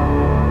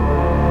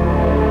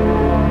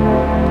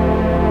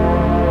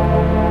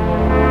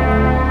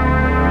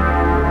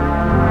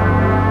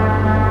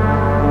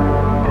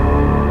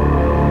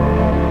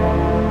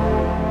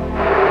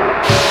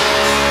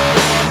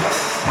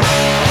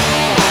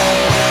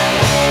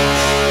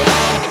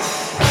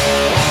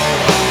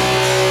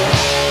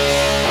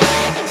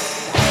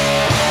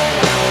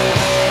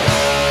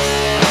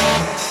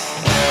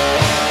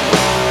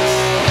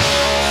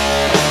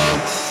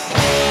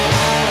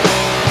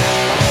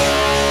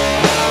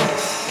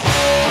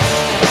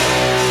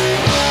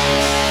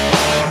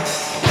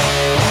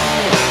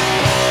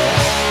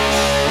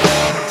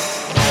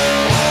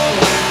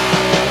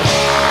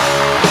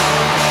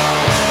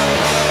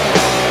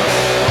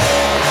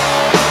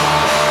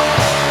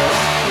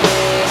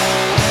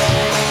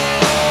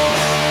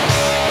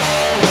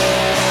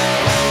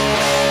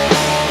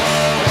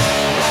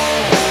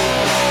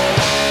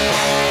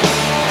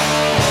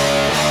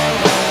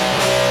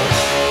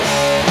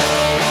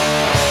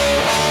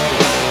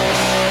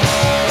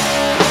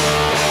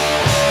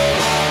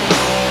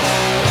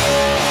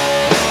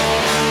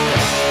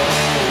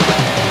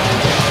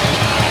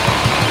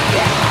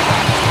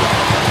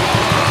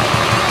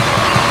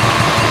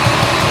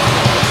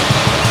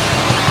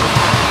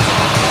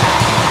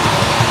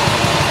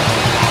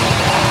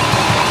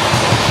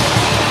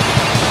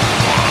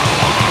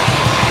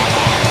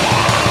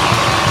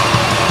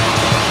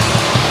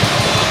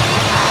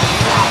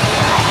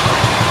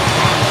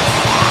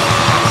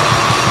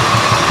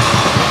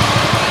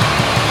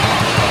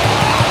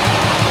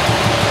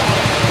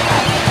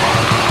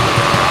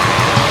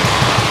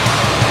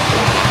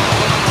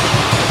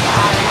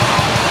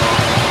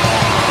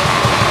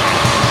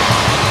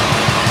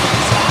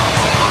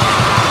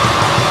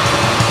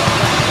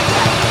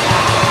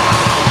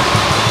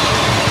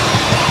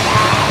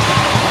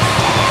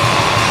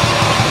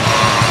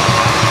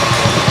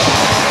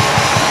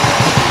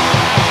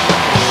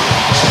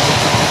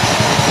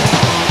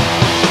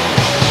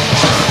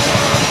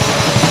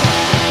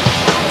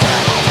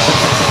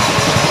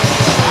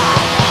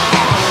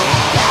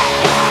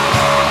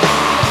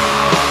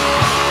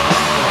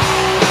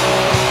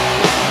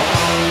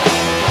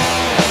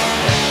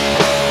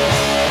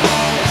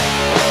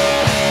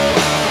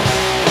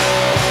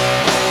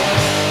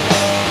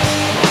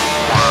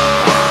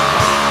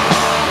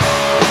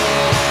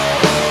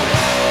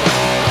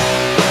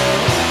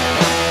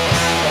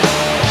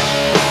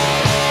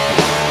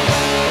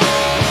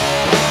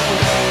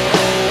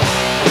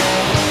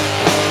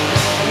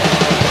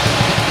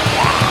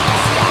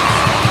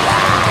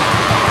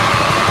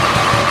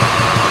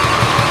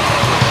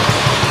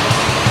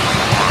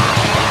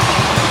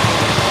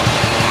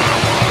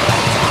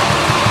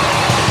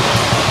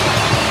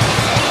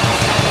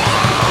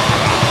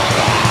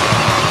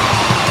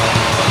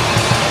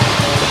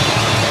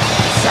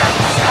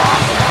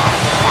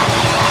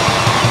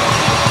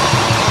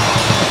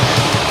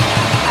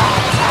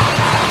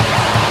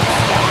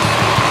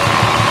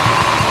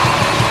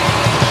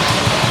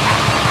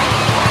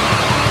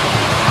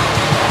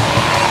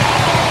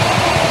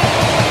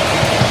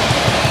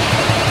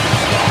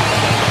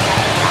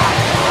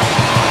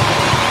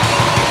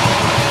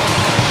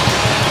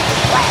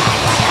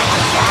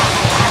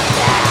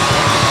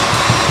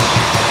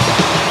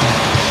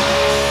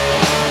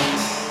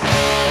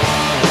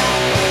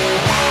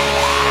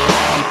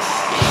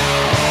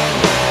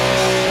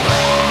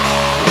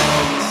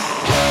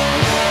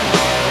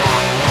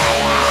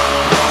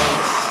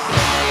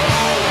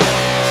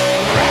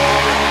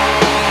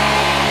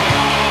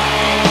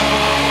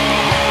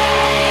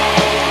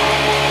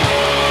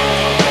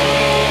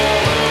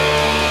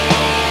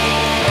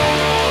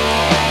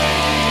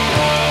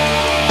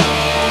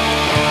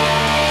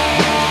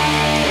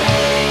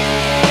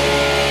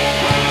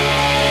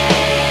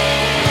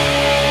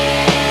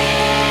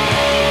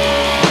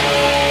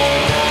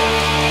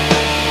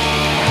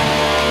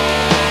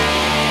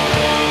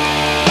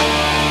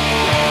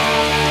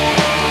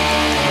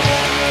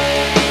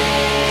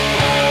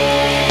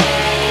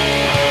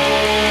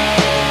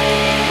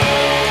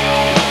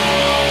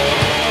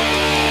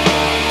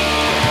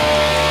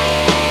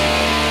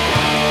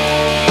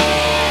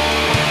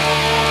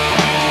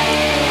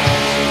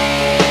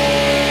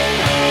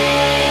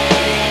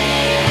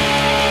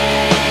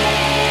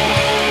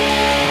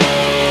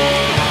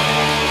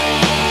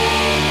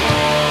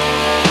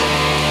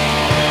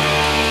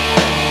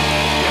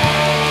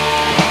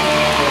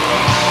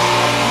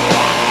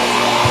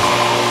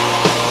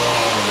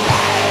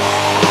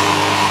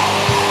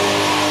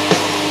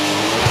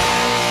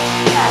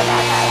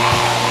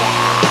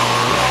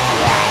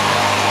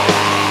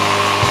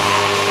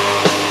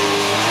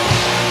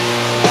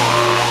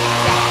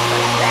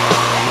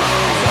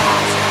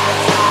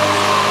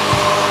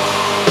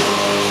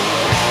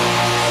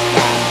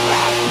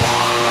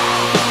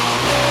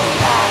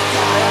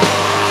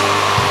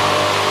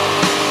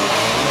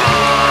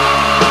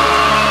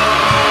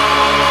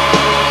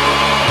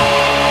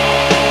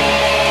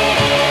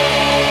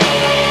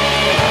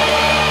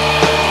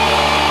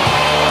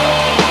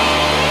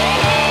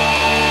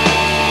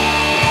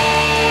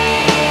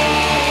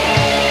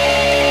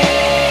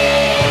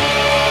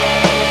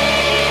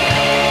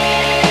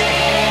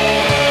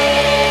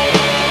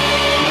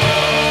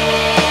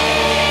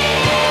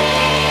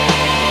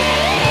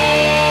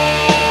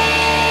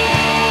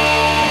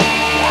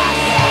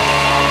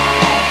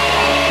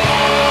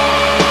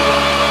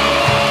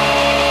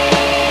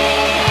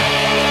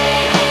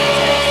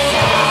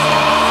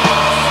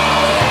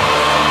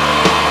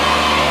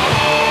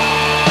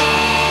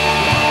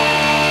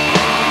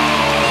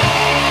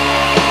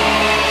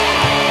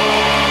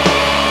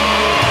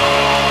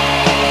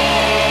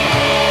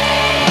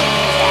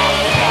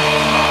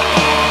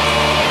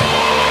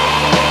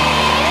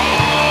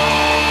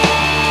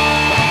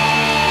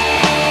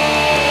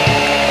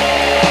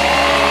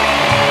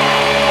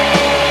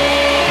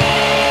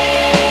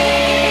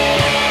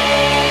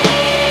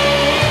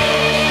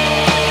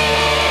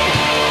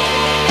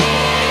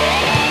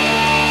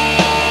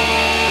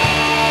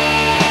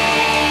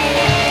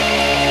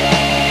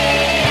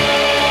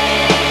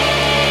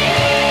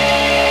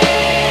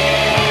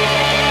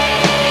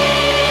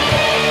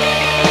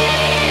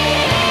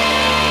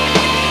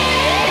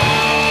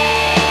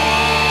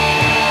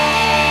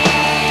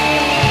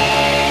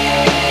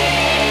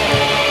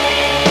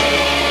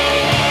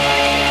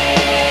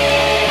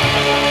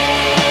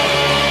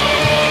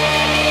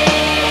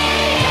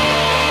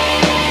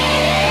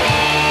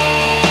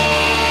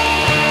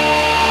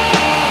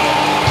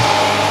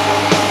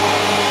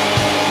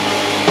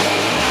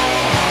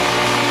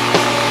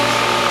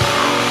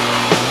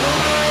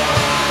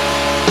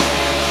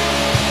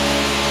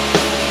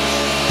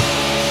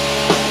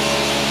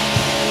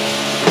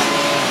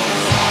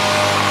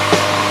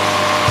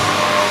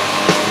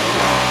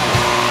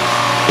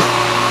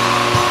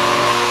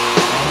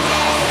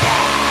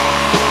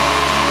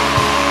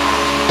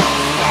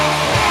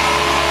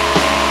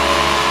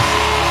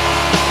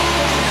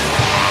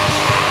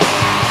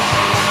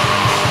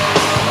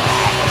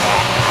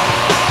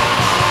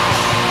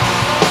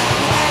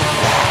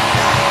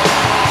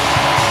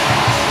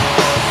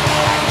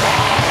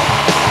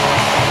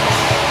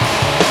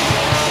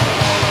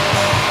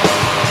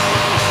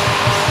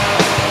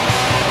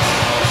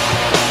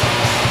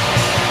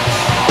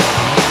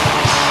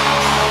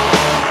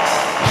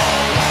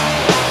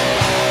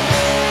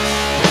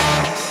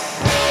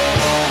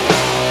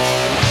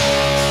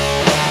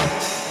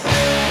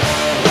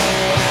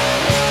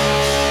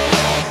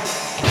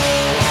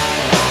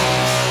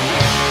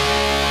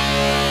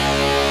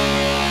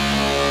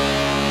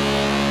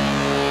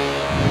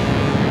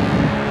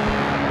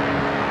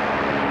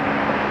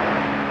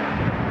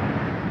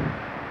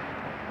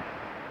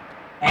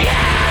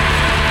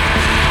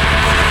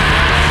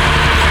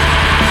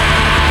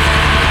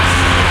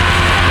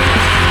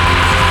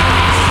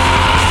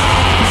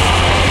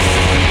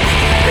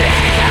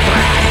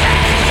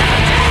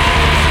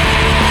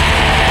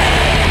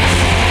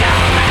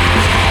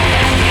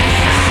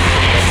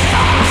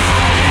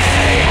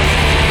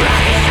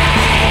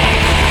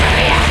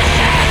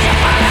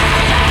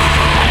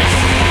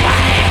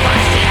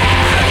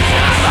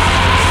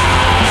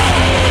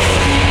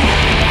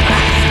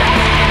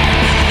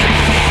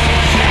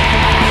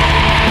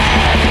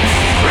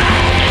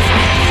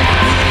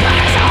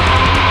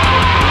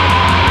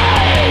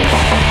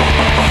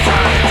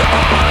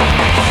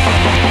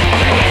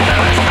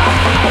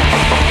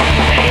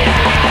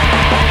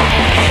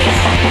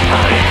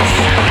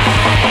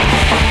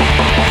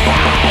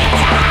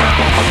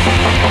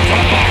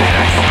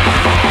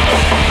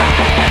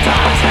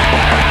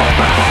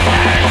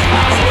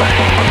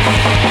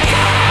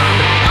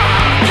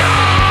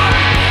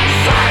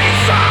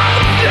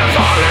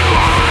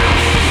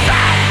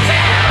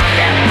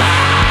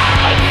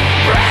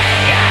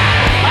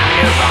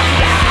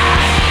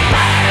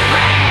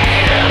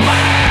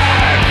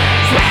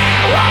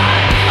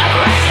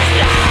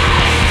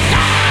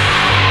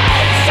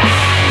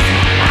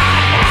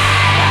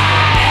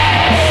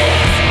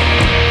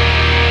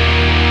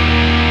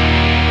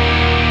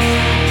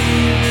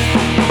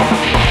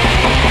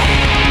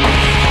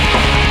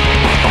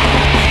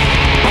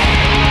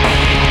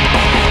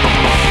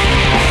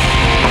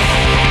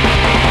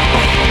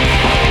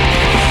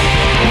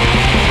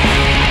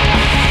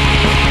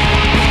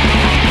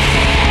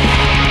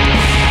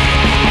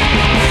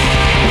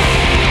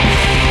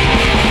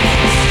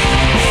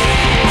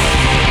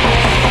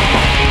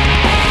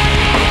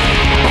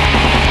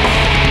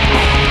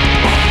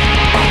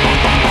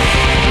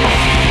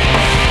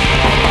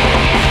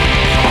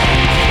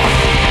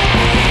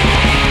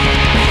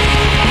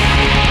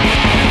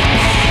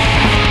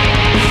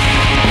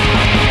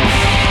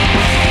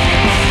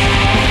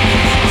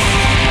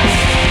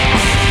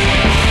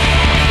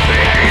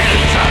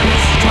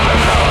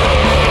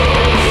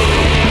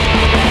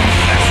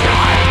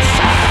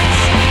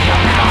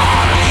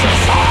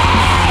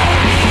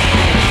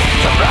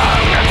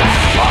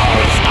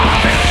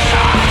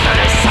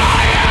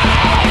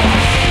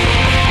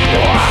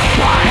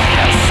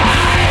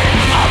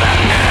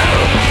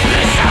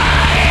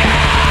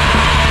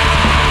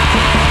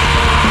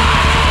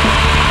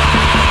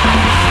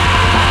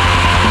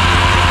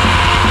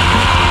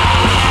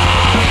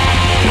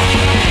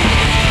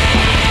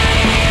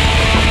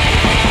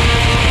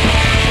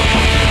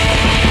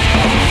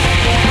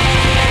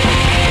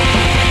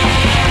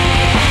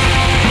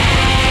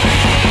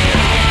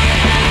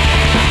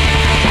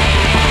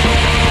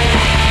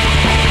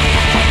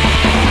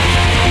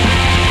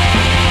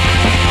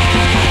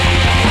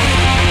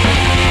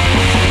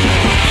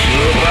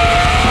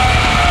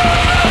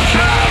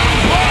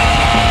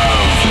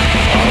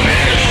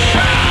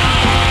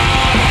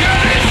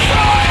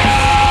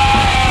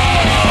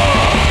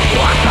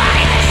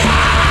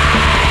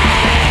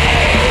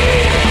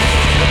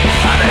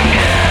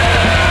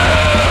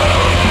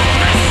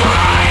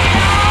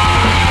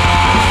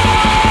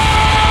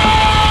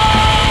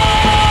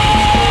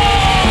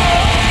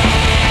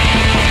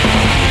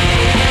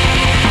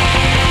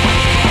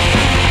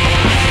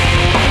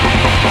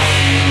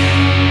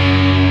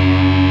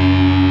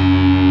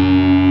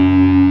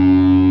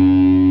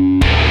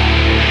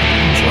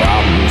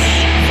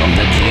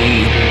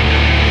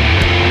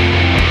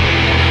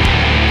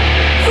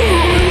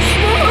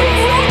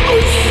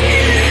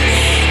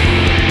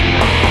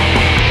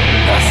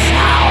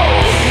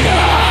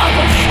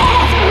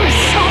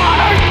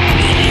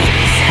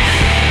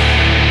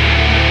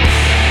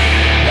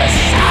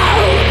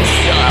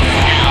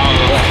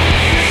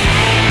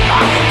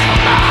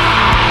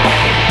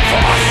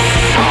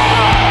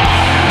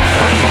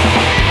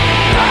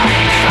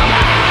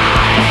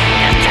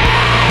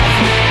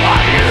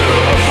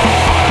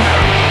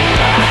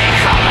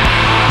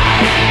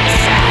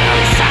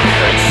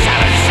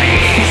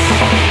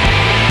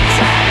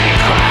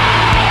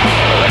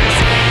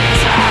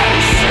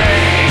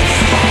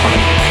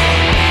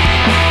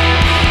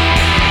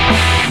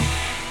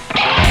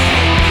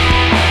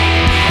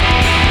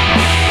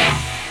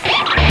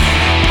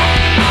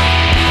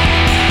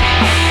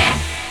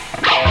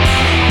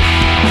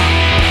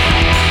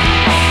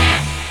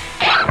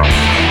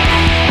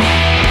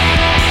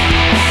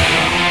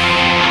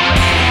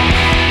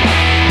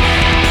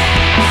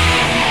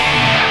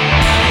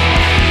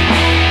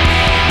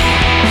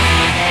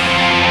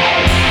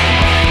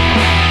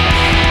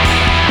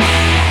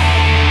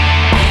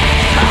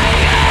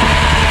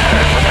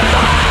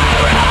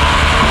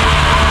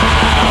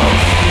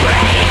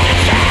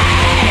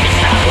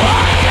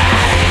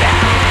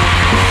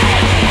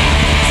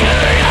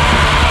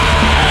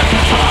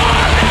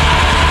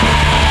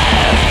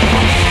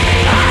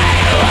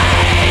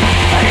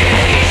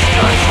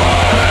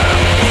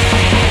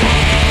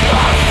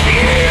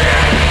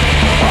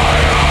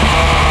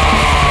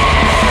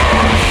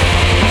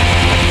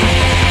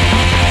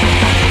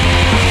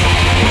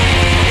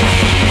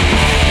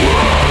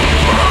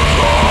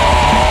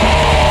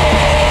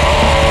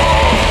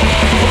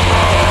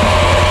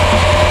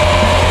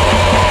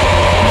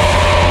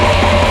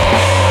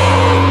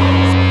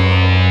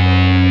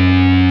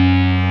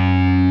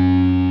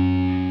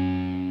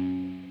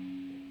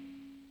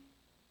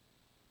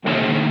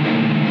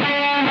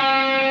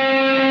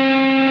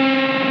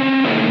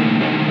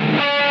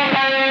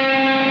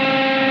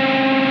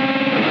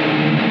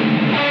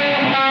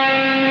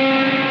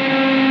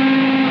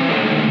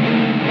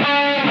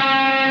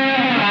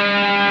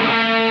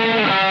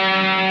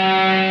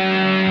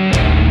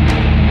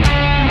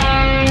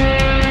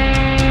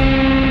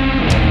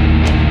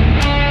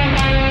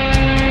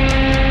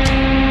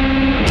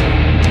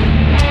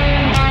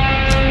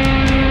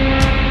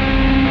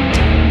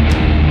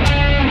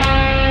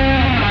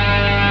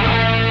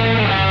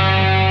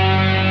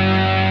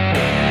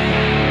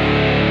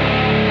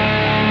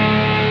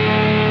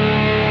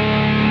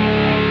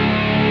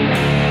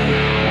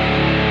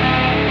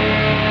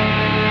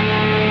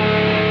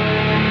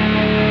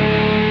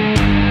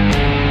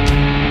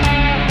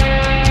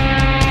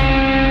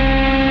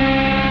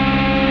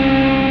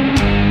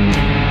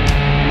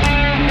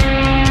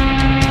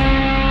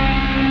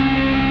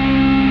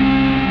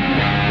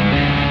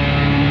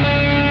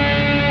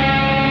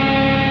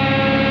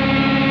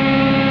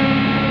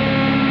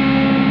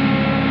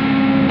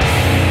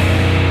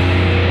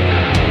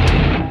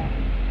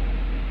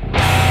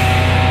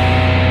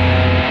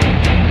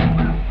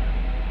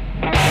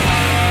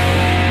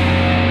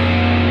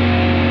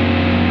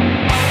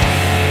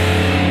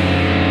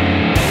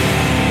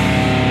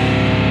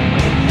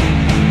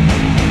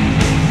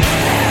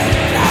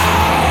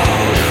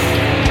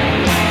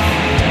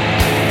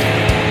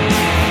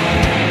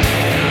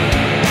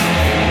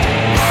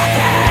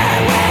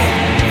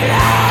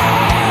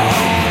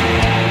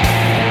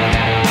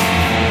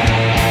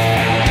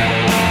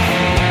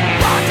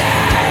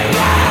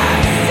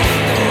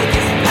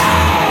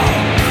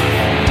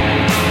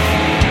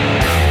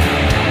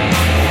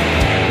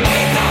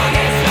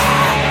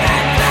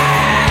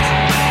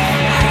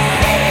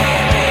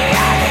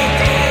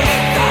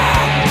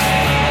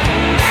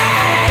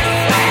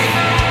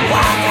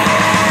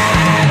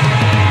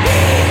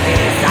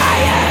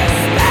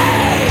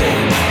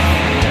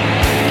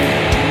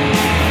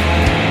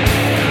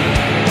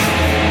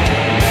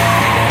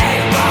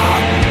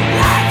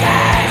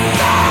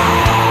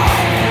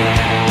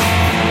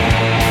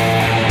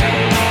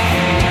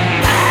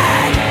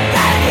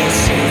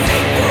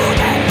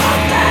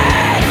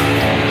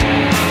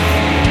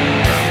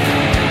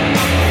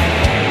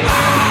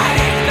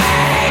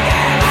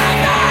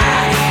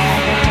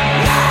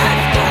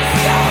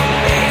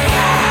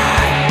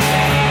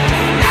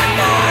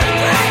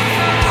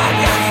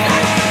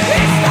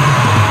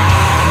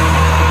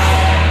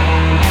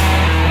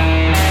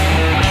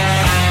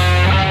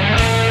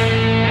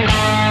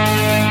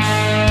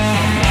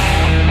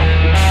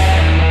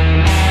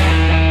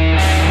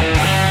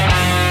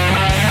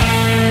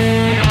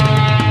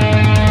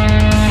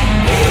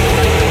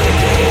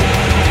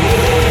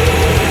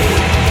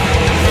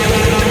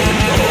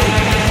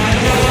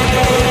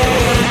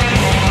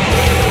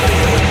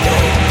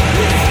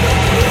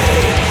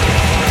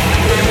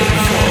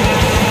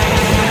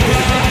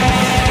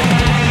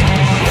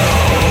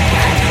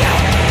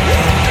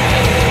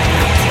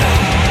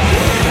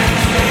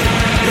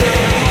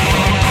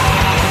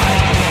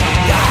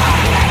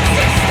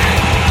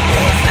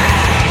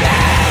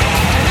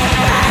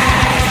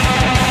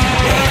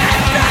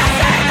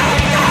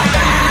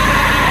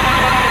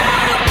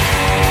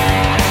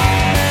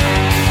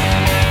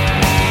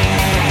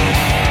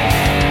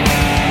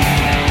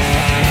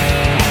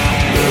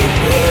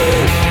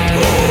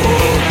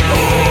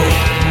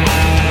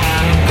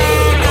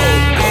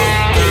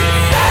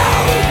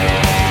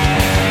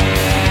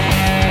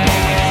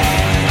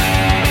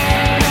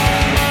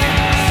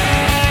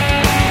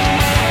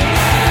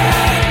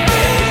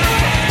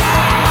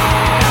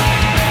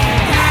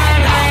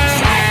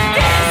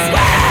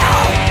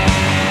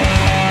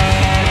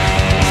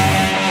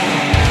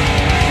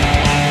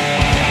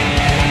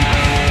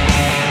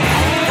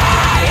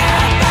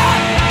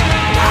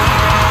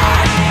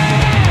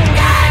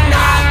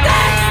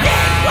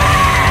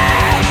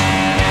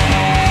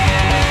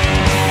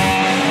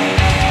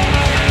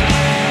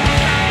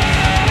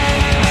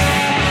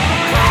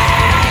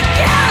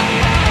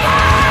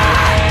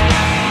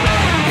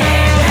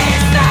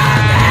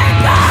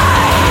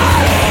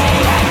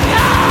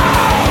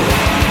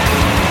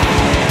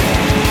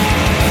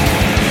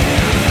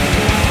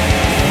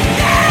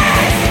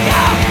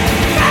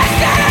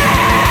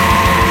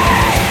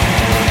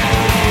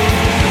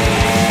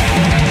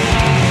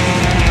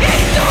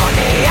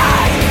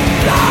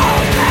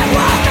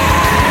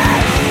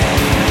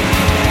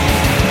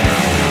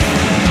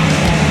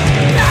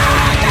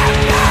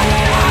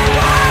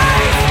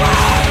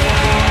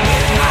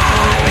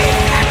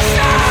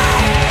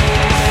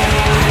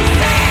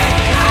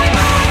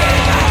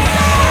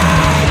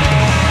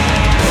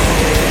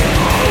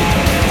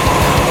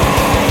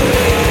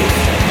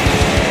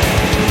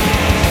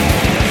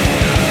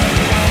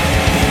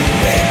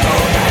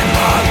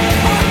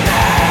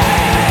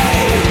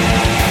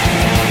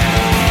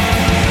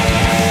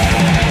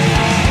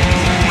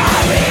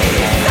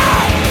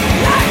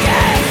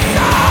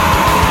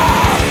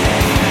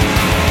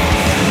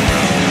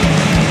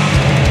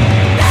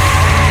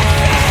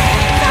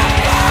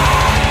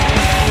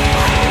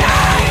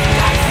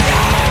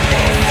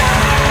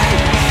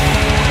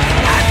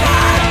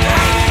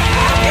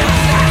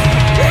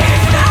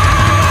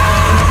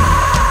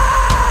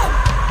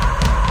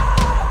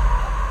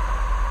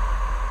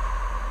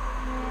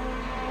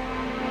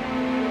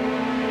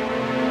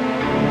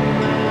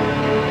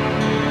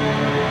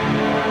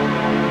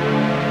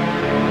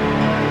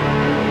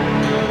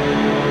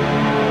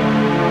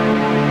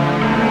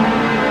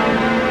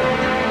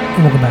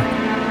 Welcome back.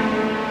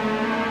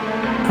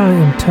 I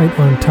am tight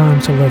on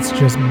time, so let's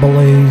just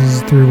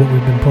blaze through what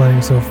we've been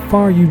playing so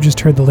far. You just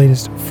heard the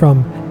latest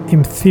from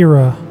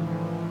Imthera,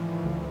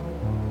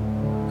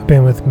 a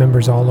band with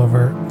members all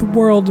over the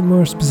world,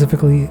 more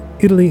specifically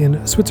Italy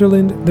and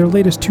Switzerland. Their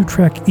latest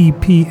 2-track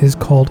EP is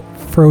called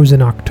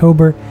Frozen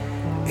October,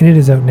 and it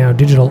is out now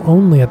digital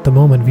only at the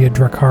moment via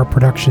Drakkar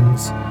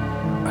Productions.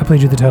 I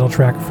played you the title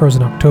track,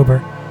 Frozen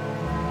October.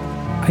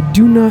 I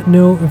do not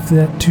know if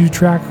that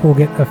 2-track will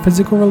get a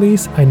physical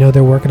release. I know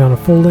they're working on a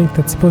full-length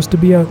that's supposed to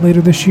be out later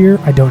this year.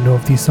 I don't know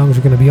if these songs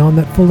are going to be on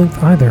that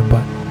full-length either,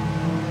 but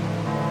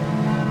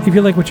if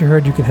you like what you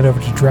heard, you can head over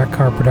to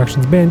Drakkar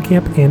Productions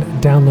Bandcamp and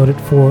download it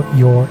for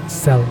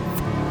yourself.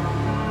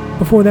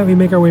 Before that, we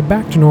make our way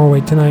back to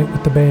Norway tonight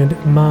with the band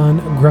Man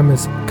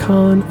Grummus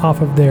Khan off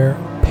of their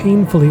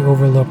painfully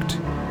overlooked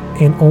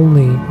and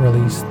only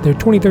release, their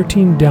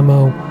 2013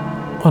 demo,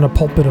 On a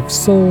Pulpit of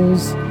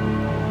Souls.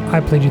 I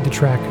played you the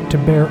track To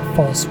Bear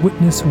False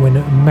Witness When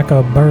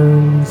Mecca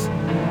Burns.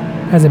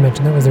 As I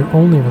mentioned, that was their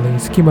only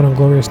release. Came out on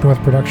Glorious North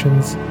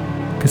Productions,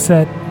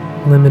 cassette,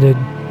 limited,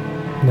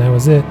 and that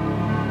was it.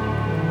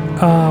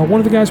 One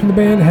of the guys from the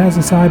band has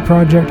a side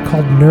project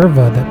called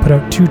Nerva that put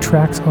out 2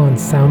 tracks on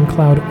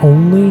SoundCloud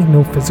only,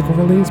 no physical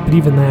release, but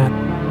even that,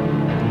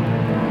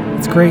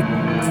 it's great.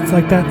 It's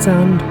like that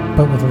sound,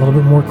 but with a little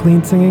bit more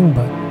clean singing,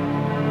 but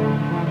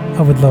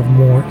I would love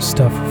more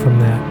stuff from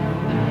that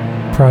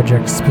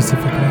project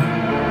specifically.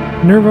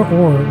 Nerva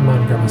or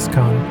Man Grummus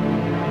Khan.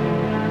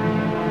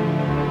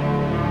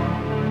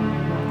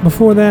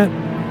 Before that,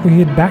 we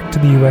head back to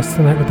the US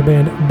tonight with the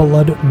band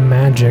Blood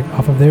Magic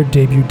off of their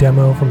debut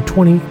demo from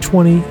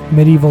 2020,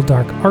 Medieval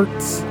Dark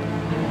Arts.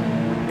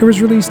 It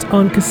was released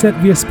on cassette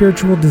via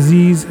Spiritual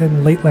Disease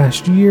in late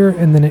last year,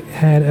 and then it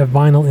had a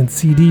vinyl and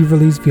CD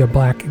release via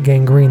Black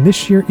Gangrene.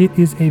 This year, it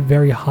is a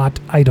very hot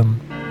item.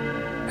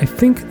 I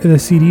think the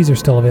CDs are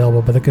still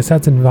available, but the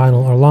cassettes and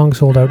vinyl are long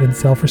sold out and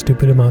sell for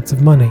stupid amounts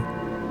of money.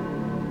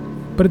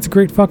 But it's a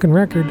great fucking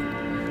record.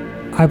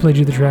 I played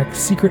you the track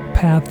Secret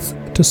Paths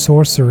to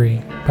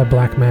Sorcery by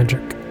Black Magic.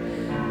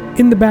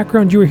 In the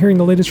background, you were hearing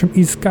the latest from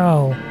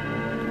Iskal,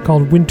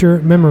 called Winter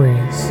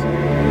Memories.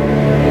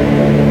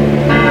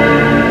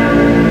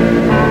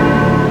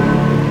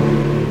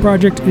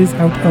 Project is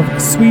out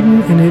of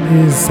Sweden, and it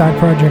is a side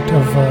project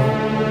of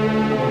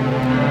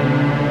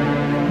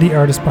the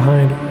artist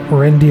behind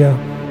Orendia.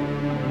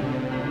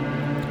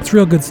 It's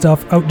real good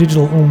stuff, out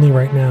digital only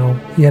right now.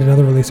 He had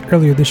another release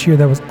earlier this year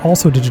that was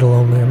also digital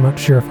only. I'm not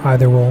sure if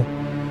either will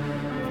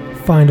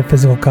find a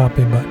physical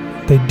copy, but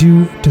they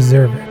do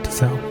deserve it.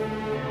 So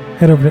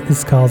head over to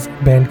Iskal's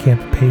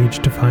Bandcamp page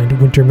to find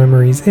Winter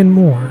Memories and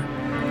more.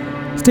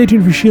 Stay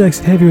tuned for She Likes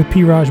It Heavy with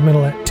P. Raj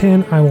Metal at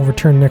 10. I will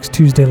return next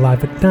Tuesday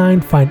live at 9.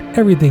 Find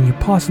everything you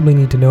possibly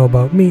need to know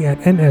about me at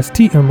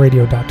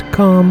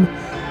nstmradio.com.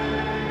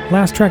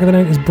 Last track of the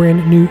night is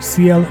brand new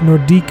Ciel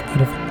Nordique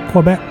out of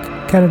Quebec,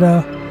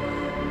 Canada.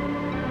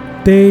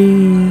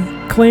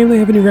 They claim they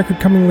have a new record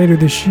coming later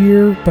this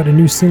year, but a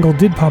new single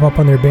did pop up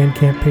on their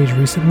Bandcamp page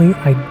recently.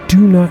 I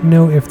do not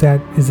know if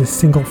that is a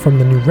single from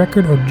the new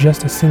record or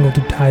just a single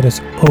to tide us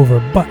over,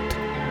 but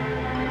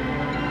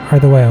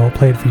either way, I will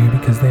play it for you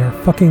because they are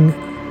fucking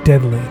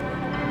deadly.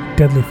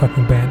 Deadly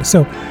fucking band.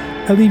 So,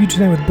 I leave you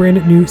tonight with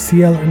brand new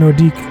Ciel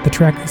Nordique. The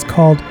track is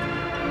called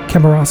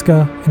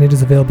Kamaraska, and it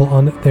is available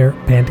on their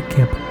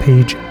Bandcamp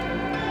page.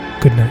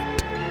 Good night.